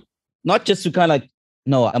 Not just to kind of like,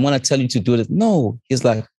 no, I'm going to tell you to do this. No, he's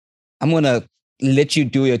like, I'm going to let you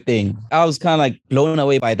do your thing. I was kind of like blown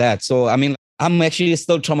away by that. So, I'm actually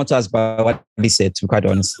still traumatized by what he said, to be quite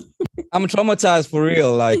honest. I'm traumatized for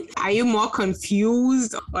real. Like, are you more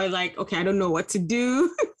confused or like, okay, I don't know what to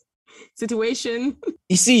do situation?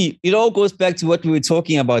 You see, it all goes back to what we were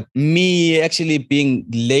talking about. Me actually being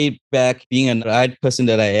laid back, being a right person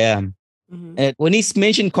that I am. Mm-hmm. And when he's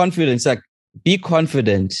mentioned confidence, like, be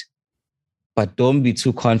confident, but don't be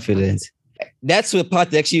too confident. That's the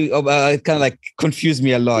part that actually kind of like confused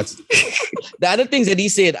me a lot. The other things that he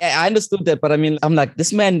said, I understood that, but I mean, I'm like,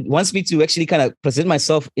 this man wants me to actually kind of present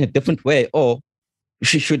myself in a different way, or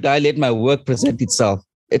should I let my work present itself?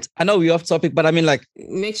 I know we're off topic, but I mean, like,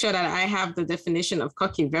 make sure that I have the definition of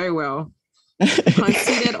cocky very well.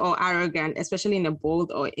 Conceited or arrogant, especially in a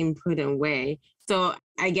bold or imprudent way. So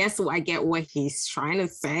I guess I get what he's trying to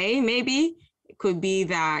say. Maybe it could be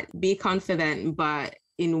that be confident, but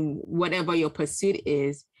in whatever your pursuit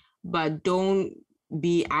is, but don't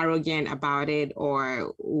be arrogant about it,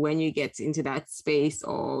 or when you get into that space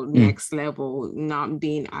or next level, not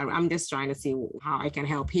being, I'm just trying to see how I can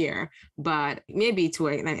help here. But maybe to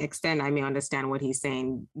an extent, I may understand what he's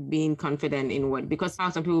saying, being confident in what, because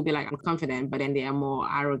some people will be like, I'm confident, but then they are more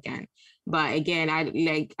arrogant. But again,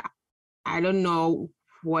 I don't know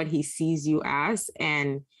what he sees you as,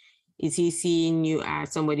 and is he seeing you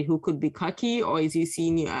as somebody who could be cocky, or is he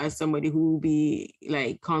seeing you as somebody who will be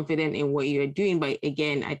like confident in what you're doing? But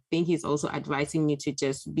again, I think he's also advising you to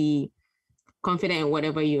just be confident in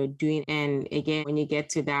whatever you're doing. And again, when you get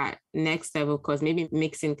to that next level, because maybe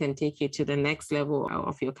mixing can take you to the next level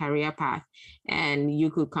of your career path, and you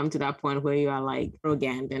could come to that point where you are like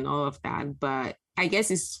arrogant and all of that. But I guess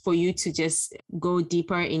it's for you to just go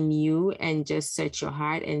deeper in you and just search your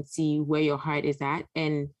heart and see where your heart is at.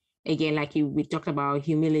 And again, like we talked about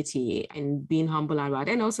humility and being humble about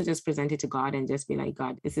it, and also just present it to God and just be like,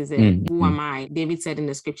 God, this is it. Who am I? David said in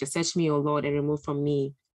the scripture, search me, O Lord, and remove from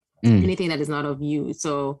me anything that is not of you.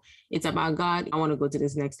 So it's about, God, I want to go to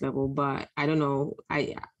this next level, but I don't know,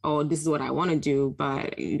 this is what I want to do,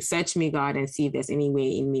 but search me, God, and see if there's any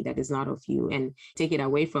way in me that is not of you, and take it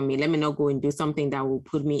away from me. Let me not go and do something that will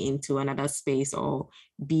put me into another space or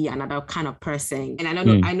be another kind of person. And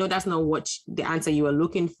I know that's not what the answer you are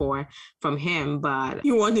looking for from him, but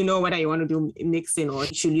you want to know whether you want to do mixing or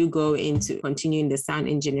should you go into continuing the sound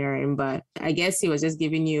engineering. But I guess he was just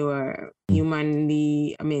giving you a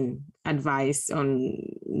humanly, advice on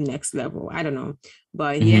next level. I don't know,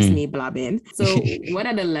 but here's me blabbing. So what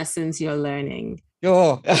are the lessons you're learning?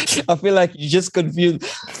 I feel like you just confused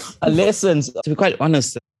lessons. To be quite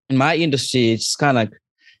honest, in my industry, it's kind of like,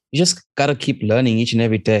 you just got to keep learning each and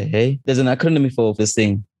every day. Hey, there's an acronym for this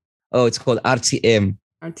thing. Oh, it's called RTM.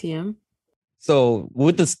 RTM. So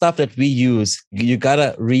with the stuff that we use, you got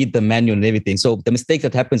to read the manual and everything. So the mistake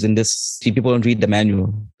that happens in this, people don't read the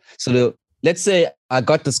manual. So let's say I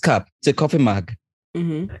got this cup. It's a coffee mug.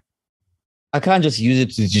 Mm-hmm. I can't just use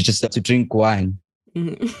it to drink wine.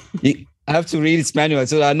 Mm-hmm. I have to read its manual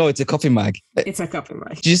so I know it's a coffee mug. It's a coffee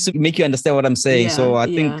mug. Just to make you understand what I'm saying. Yeah, so I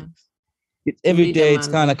think every day it's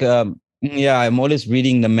kind of like, I'm always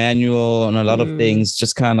reading the manual on a lot of things,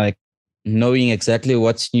 just kind of like knowing exactly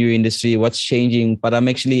what's new industry, what's changing. But I'm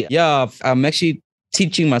actually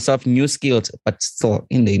teaching myself new skills, but still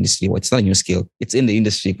in the industry. Well, it's not a new skill. It's in the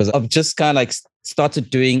industry because I've just kind of like started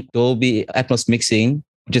doing Dolby Atmos mixing,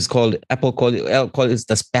 which is called Apple call it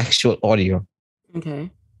the spatial audio. Okay.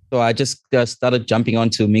 So I just started jumping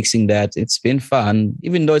onto mixing that. It's been fun,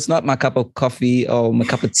 even though it's not my cup of coffee or my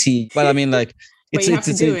cup of tea. But I mean, like, but you have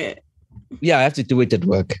to do it. Yeah, I have to do it at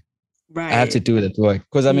work. Right. I have to do it at work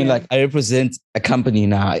because I mean, like, I represent a company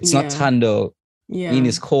now. It's not Tando in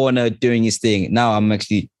his corner doing his thing. Now I'm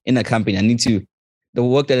actually in a company. I need to, the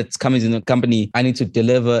work that it's coming in the company, I need to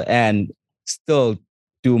deliver and still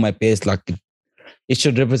do my best. Like, it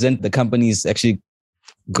should represent the company's actually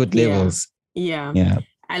good levels. Yeah.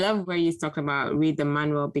 I love where you talk about read the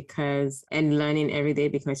manual and learning every day,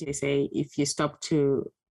 because they say if you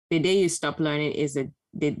the day you stop learning is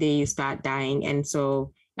the day you start dying. And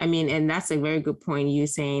so, and that's a very good point. You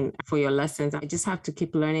saying for your lessons, I just have to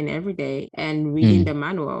keep learning every day and reading the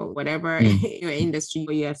manual, whatever your industry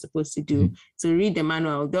you are supposed to do. So read the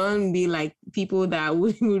manual. Don't be like people that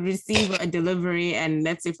will receive a delivery and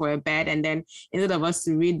let's say for a bed, and then instead of us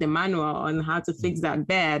to read the manual on how to fix that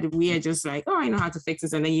bed, we are just like, oh, I know how to fix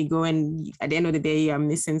this. And then you go and at the end of the day, you're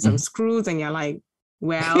missing some screws and you're like,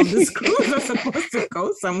 well, the screws are supposed to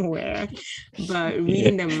go somewhere. But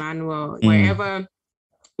reading the manual, wherever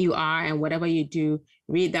you are and whatever you do,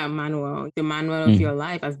 read that manual, the manual of your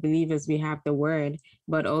life. As believers, we have the word,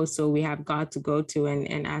 but also we have God to go to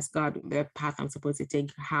and ask God the path I'm supposed to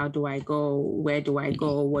take. How do I go? Where do I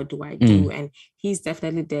go? What do I do? And he's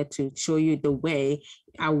definitely there to show you the way.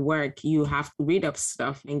 At work, you have to read up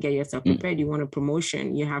stuff and get yourself prepared. You want a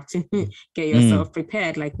promotion, you have to get yourself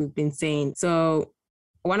prepared, like we've been saying. So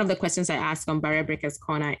one of the questions I ask on Barrier Breakers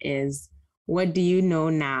Corner is, what do you know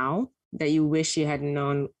now that you wish you had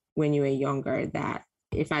known when you were younger, that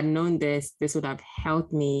if I'd known this would have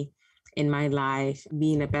helped me in my life,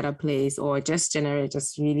 be in a better place, or just generally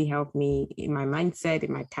just really help me in my mindset,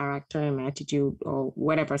 in my character, in my attitude, or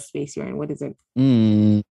whatever space you're in? What is it?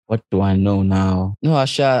 What do I know now? No,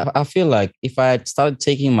 Asha, I feel like if I had started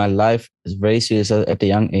taking my life very serious at a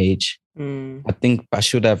young age, I think I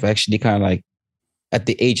should have actually kind of like, at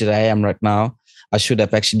the age that I am right now, I should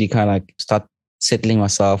have actually kind of like start settling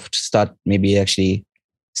myself, start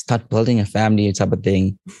building a family type of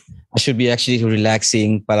thing. I should be actually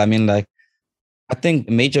relaxing. But I mean, like, I think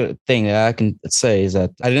the major thing that I can say is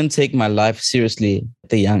that I didn't take my life seriously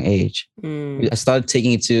at a young age. I started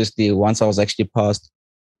taking it seriously once I was actually past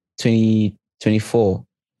 24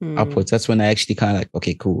 upwards. That's when I actually kind of like,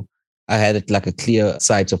 okay, cool. I had it like a clear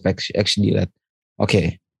sight of actually that,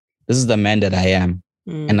 okay, this is the man that I am.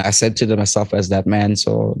 And I said to myself as that man,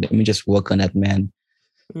 so let me just work on that man.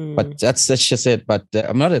 But that's just it. But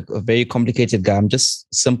I'm not a very complicated guy. I'm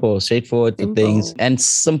just simple, straightforward to things, and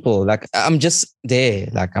simple. Like I'm just there.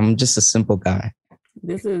 Like I'm just a simple guy.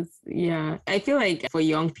 This is, yeah. I feel like for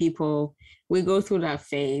young people, we go through that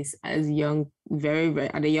phase as young, very, very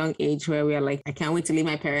at a young age where we are like, I can't wait to leave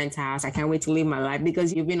my parents' house. I can't wait to live my life,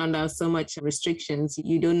 because you've been under so much restrictions.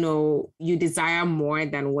 You don't know, you desire more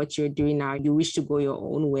than what you're doing now. You wish to go your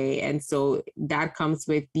own way. And so that comes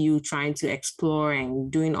with you trying to explore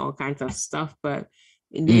and doing all kinds of stuff. But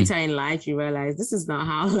later in life, you realize this is not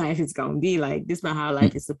how life is going to be. Like, this is not how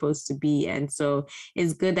life is supposed to be. And so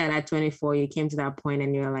it's good that at 24, you came to that point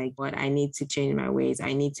and you're like, what, I need to change my ways.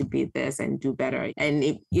 I need to be this and do better. And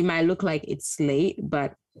it might look like it's late,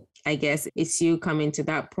 but I guess it's you coming to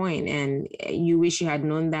that point, and you wish you had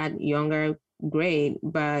known that younger. Great,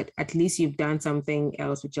 but at least you've done something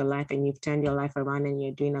else with your life and you've turned your life around and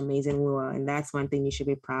you're doing amazingly well. And that's one thing you should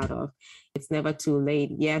be proud of. It's never too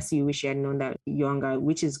late. Yes, you wish you had known that younger,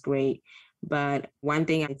 which is great. But one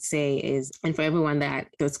thing I'd say is, and for everyone that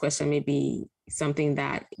this question may be something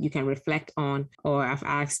that you can reflect on, or I've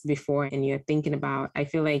asked before and you're thinking about, I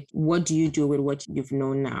feel like, what do you do with what you've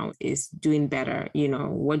known now is doing better? You know,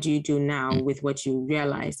 what do you do now with what you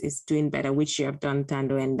realize is doing better, which you have done,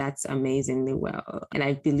 Tando, and that's amazingly well. And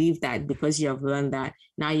I believe that because you have learned that,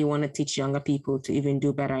 now you want to teach younger people to even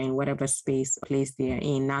do better in whatever place they're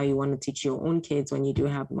in. Now you want to teach your own kids, when you do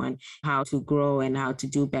have one, how to grow and how to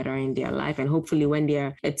do better in their life. And hopefully when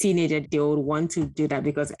they're a teenager, they would want to do that,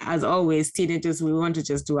 because as always, teenagers, we want to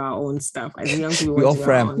just do our own stuff. As young people, we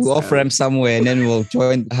offer them somewhere, and then we'll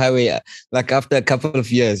join the highway. Like after a couple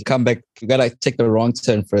of years, come back, you gotta take the wrong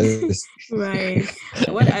turn first. Right.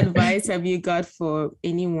 What advice have you got for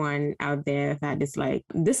anyone out there that is like,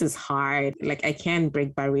 this is hard, like I can't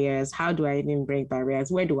break barriers? How do I even break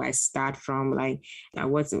barriers? Where do I start from? Like,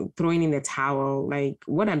 what's throwing in the towel? Like,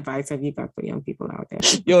 what advice have you got for young people out there?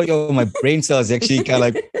 Yo, my brain cells actually kind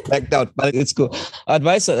of like blacked out, but it's cool.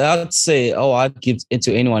 Advice I'd say, I'd give it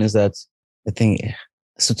to anyone is that the thing.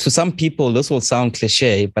 So to some people, this will sound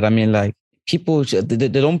cliche, but I mean, like, people, they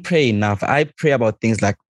don't pray enough. I pray about things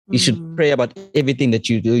like, you should pray about everything that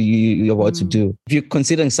you do, you're about to do. If you're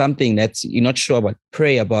considering something that you're not sure about,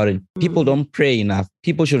 pray about it. People don't pray enough.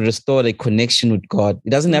 People should restore their connection with God. It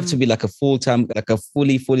doesn't have to be like a full-time, like a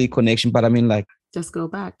fully connection, but I mean, like, just go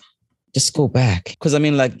back. Just go back. Because I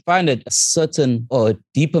mean, like, find a certain or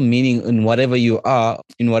deeper meaning in whatever you are,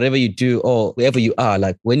 in whatever you do, or wherever you are.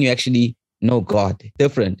 Like, when you actually know God,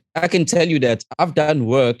 different. I can tell you that I've done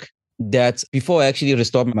work that before I actually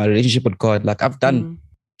restored my relationship with God, like I've done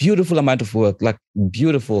beautiful amount of work, like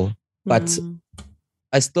beautiful, but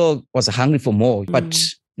I still was hungry for more. But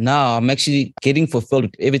now I'm actually getting fulfilled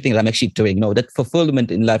with everything that I'm actually doing. No, that fulfillment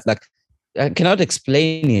in life, like I cannot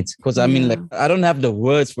explain it, because I mean, like, I don't have the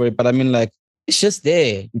words for it, but I mean, like, it's just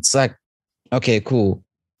there. It's like, okay, cool.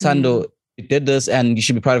 Tando, you did this and you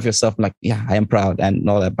should be proud of yourself. I'm like, yeah, I am proud and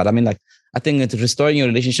all that. But I mean, like, I think that restoring your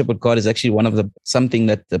relationship with God is actually one of something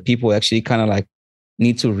that the people actually kind of like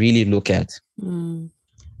need to really look at.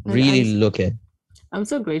 Look at. I'm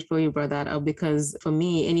so grateful you brought that up, because for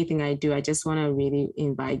me, anything I do, I just want to really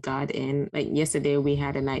invite God in. Like yesterday, we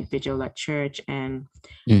had a night vigil at church, and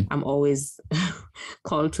I'm always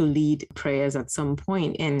called to lead prayers at some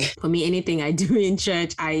point. And for me, anything I do in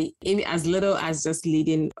church, as little as just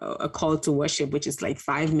leading a call to worship, which is like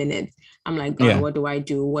 5 minutes, I'm like, God, what do I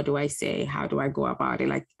do? What do I say? How do I go about it?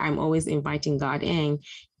 Like, I'm always inviting God in.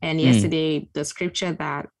 And yesterday, the scripture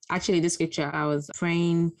I was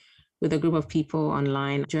praying with a group of people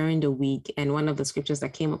online during the week. And one of the scriptures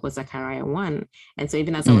that came up was Zechariah 1. And so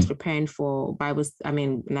even as I was preparing for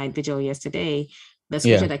night vigil yesterday, the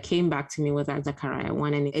scripture that came back to me was that Zechariah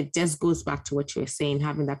 1. And it just goes back to what you were saying,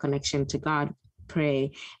 having that connection to God,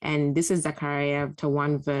 pray. And this is Zechariah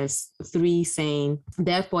 1 verse 3 saying,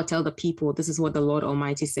 therefore tell the people, this is what the Lord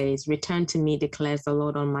Almighty says, return to me, declares the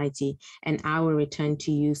Lord Almighty, and I will return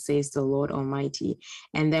to you, says the Lord Almighty.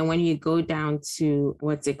 And then when you go down to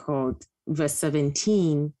verse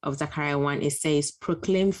 17 of Zechariah 1, it says,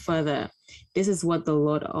 proclaim further, this is what the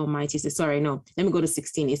Lord Almighty says. Let me go to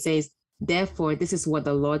 16. It says, therefore, this is what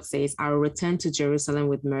the Lord says, I will return to Jerusalem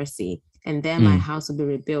with mercy, and then my house will be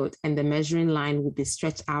rebuilt, and the measuring line will be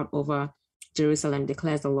stretched out over Jerusalem,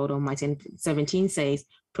 declares the Lord Almighty. And 17 says,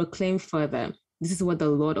 proclaim further, this is what the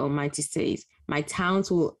Lord Almighty says, my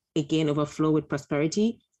towns will again overflow with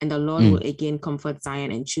prosperity, and the Lord will again comfort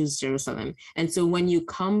Zion and choose Jerusalem. And so when you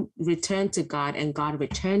return to God, and God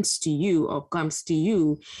returns to you or comes to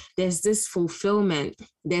you, there's this fulfillment,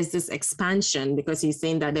 there's this expansion, because he's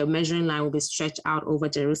saying that the measuring line will be stretched out over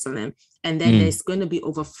Jerusalem. And then there's going to be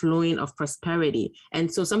overflowing of prosperity.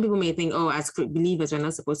 And so some people may think, oh, as believers, we're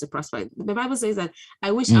not supposed to prosper. The Bible says that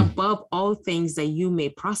I wish above all things that you may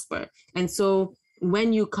prosper. And so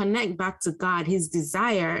when you connect back to God, his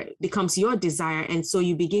desire becomes your desire. And so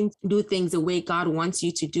you begin to do things the way God wants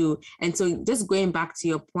you to do. And so just going back to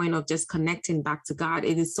your point of just connecting back to God,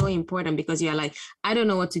 it is so important, because you're like, I don't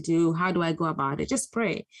know what to do. How do I go about it? Just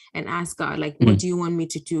pray and ask God, like, what do you want me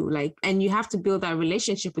to do? Like, and you have to build that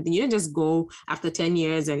relationship with him. You don't just go after 10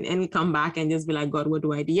 years and come back and just be like, God, what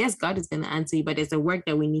do I do? Yes, God is going to answer you, but there's a work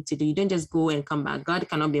that we need to do. You don't just go and come back. God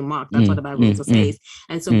cannot be mocked. That's what the Bible also says.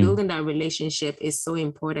 And so building that relationship is so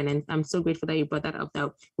important. And I'm so grateful that you brought that up,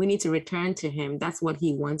 that we need to return to him. That's what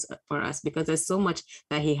he wants for us, because there's so much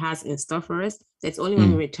that he has in store for us. It's only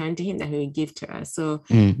when we return to him that he will give to us. So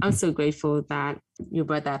I'm so grateful that you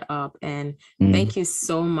brought that up, and thank you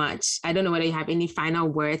so much. I don't know whether you have any final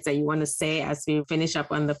words that you want to say as we finish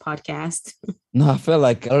up on the podcast. No, I feel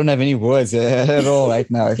like I don't have any words at all right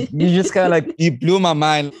now. You just kind of like, you blew my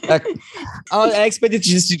mind. Like I expected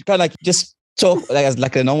you to kind of like just talk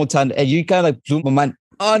like a normal time, and you kind of like blew my mind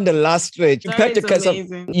on the last stretch. You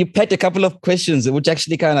packed a couple of questions, which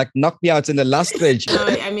actually kind of like knocked me out in the last stretch.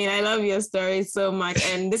 I mean, I love your story so much.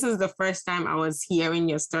 And this is the first time I was hearing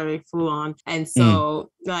your story full on. And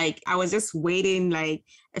so like, I was just waiting, like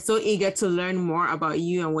so eager to learn more about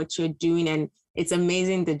you and what you're doing. And it's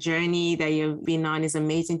amazing, the journey that you've been on is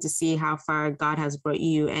amazing to see how far God has brought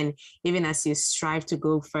you. And even as you strive to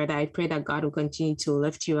go further, I pray that God will continue to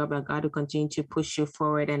lift you up, and God will continue to push you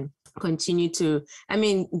forward and continue to,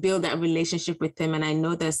 build that relationship with him. And I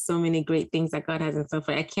know there's so many great things that God has in store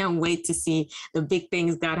for you. I can't wait to see the big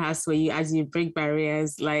things God has for you as you break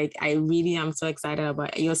barriers. Like, I really am so excited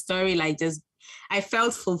about your story. Like, just I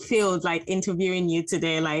felt fulfilled, like interviewing you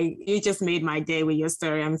today. Like, you just made my day with your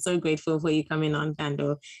story. I'm so grateful for you coming on,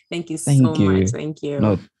 Kando. Thank you so much. Thank you.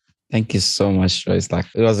 No, thank you so much, Joyce. Like,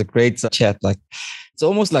 it was a great chat. Like, it's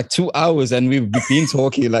almost like 2 hours and we've been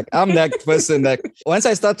talking. Like, I'm that person that once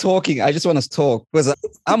I start talking, I just want to talk, because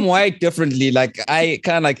I'm wired differently. Like, I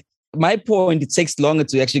kind of like, my point, it takes longer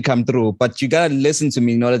to actually come through, but you gotta listen to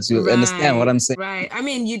me in order to understand what I'm saying. Right. I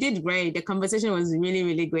mean, you did great. The conversation was really,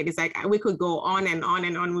 really great. It's like we could go on and on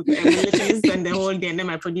and on. We literally spend the whole day, and then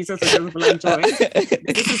my producers are just like, Joyce,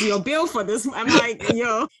 this is your bill for this. I'm like,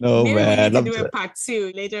 yo, maybe we need to do a part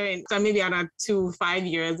 2 later in, so maybe another 5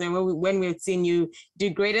 years, and when we've seen you do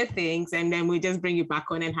greater things, and then we just bring you back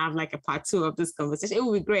on and have like a part 2 of this conversation. It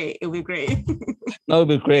will be great. It will be great. No, it'll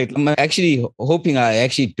be great. I'm actually hoping I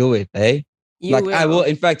actually do it. Hey, like will. I will.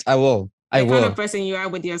 In fact, I will. The kind of person you are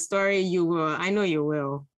with your story, you will. I know you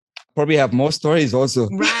will. Probably have more stories also.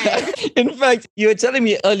 Right. In fact, you were telling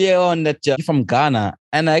me earlier on that you're from Ghana,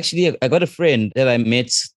 and I got a friend that I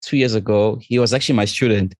met 2 years ago. He was actually my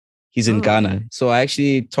student. He's in Ghana, so I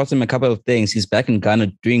actually taught him a couple of things. He's back in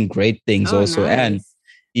Ghana doing great things also, nice. And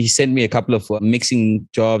he sent me a couple of mixing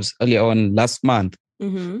jobs earlier on last month.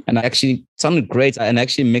 And I actually sounded great, and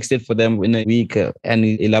actually mixed it for them in a week, and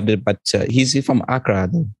he loved it. But he's from Accra,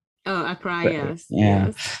 though. Oh, Accra, yes. Yeah.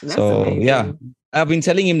 Yes. So amazing. Yeah, I've been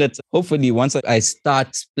telling him that hopefully once I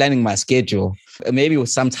start planning my schedule, maybe with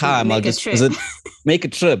some time I'll just visit, make a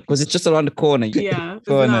trip because it's just around the corner. Yeah.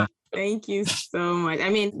 Thank you so much. I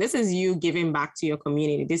mean, this is you giving back to your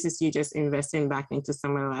community. This is you just investing back into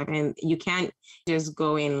someone's life. And you can't just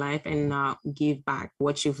go in life and not give back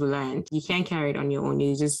what you've learned. You can't carry it on your own.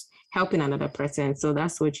 You're just helping another person. So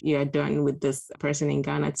that's what you are doing with this person in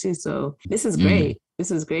Ghana too. So this is great. This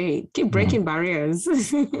is great. Keep breaking barriers.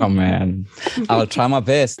 Oh man, I'll try my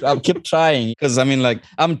best. I'll keep trying because I mean, like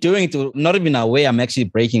I'm doing it to not even aware I'm actually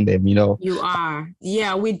breaking them. You know. You are.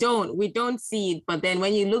 Yeah, we don't see it, but then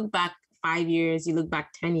when you look back 5 years, you look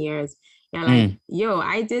back 10 years, you're like, yo,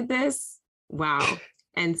 I did this. Wow.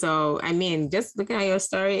 And so, I mean, just looking at your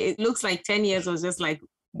story, it looks like 10 years was just like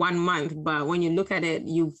 1 month, but when you look at it,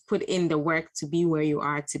 you've put in the work to be where you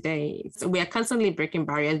are today. So we are constantly breaking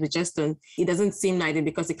barriers. We just don't, it doesn't seem like it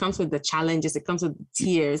because it comes with the challenges, it comes with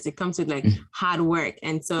tears, it comes with like hard work.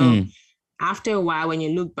 And so after a while, when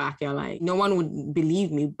you look back, you're like, no one would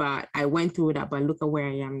believe me, but I went through that, but look at where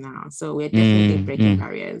I am now. So we're definitely breaking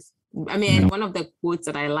barriers. I mean, one of the quotes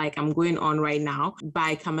that I like, I'm going on right now,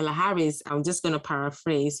 by Kamala Harris. I'm just going to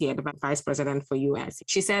paraphrase here, the Vice President for US.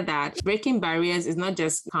 She said that breaking barriers is not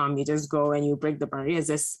just you just go and you break the barriers.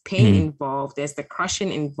 There's pain involved. There's the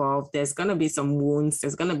crushing involved. There's going to be some wounds.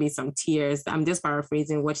 There's going to be some tears. I'm just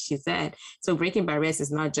paraphrasing what she said. So breaking barriers is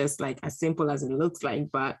not just like as simple as it looks like,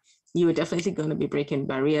 but you're definitely going to be breaking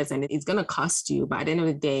barriers and it's going to cost you. But at the end of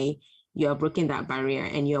the day, you're breaking that barrier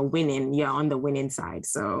and you're winning. You're on the winning side.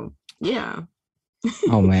 So yeah.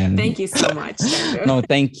 Oh man. Thank you so much. No,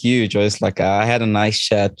 thank you, Joyce. Like I had a nice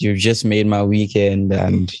chat. You just made my weekend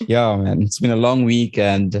and yeah, man, it's been a long week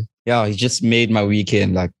and yeah, you just made my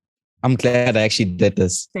weekend. Like I'm glad I actually did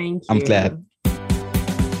this. Thank you. I'm glad.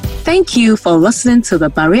 Thank you for listening to the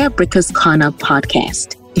Barrier Breakers Corner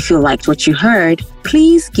podcast. If you liked what you heard,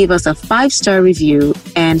 please give us a 5-star review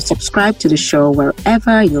and subscribe to the show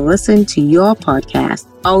wherever you listen to your podcast.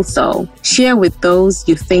 Also, share with those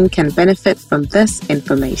you think can benefit from this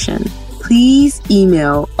information. Please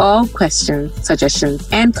email all questions, suggestions,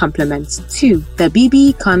 and compliments to the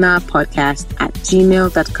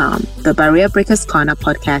bbcornerpodcast@gmail.com. The Barrier Breakers Corner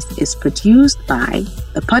podcast is produced by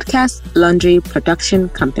the Podcast Laundry Production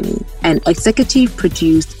Company and executive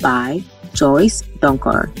produced by Joyce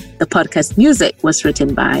Donkor. The podcast music was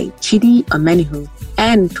written by Chidi Omenihu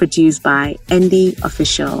and produced by Andy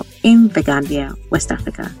Official in The Gambia, West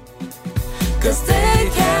Africa. 'Cause they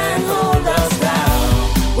can't hold us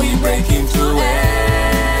down. We breaking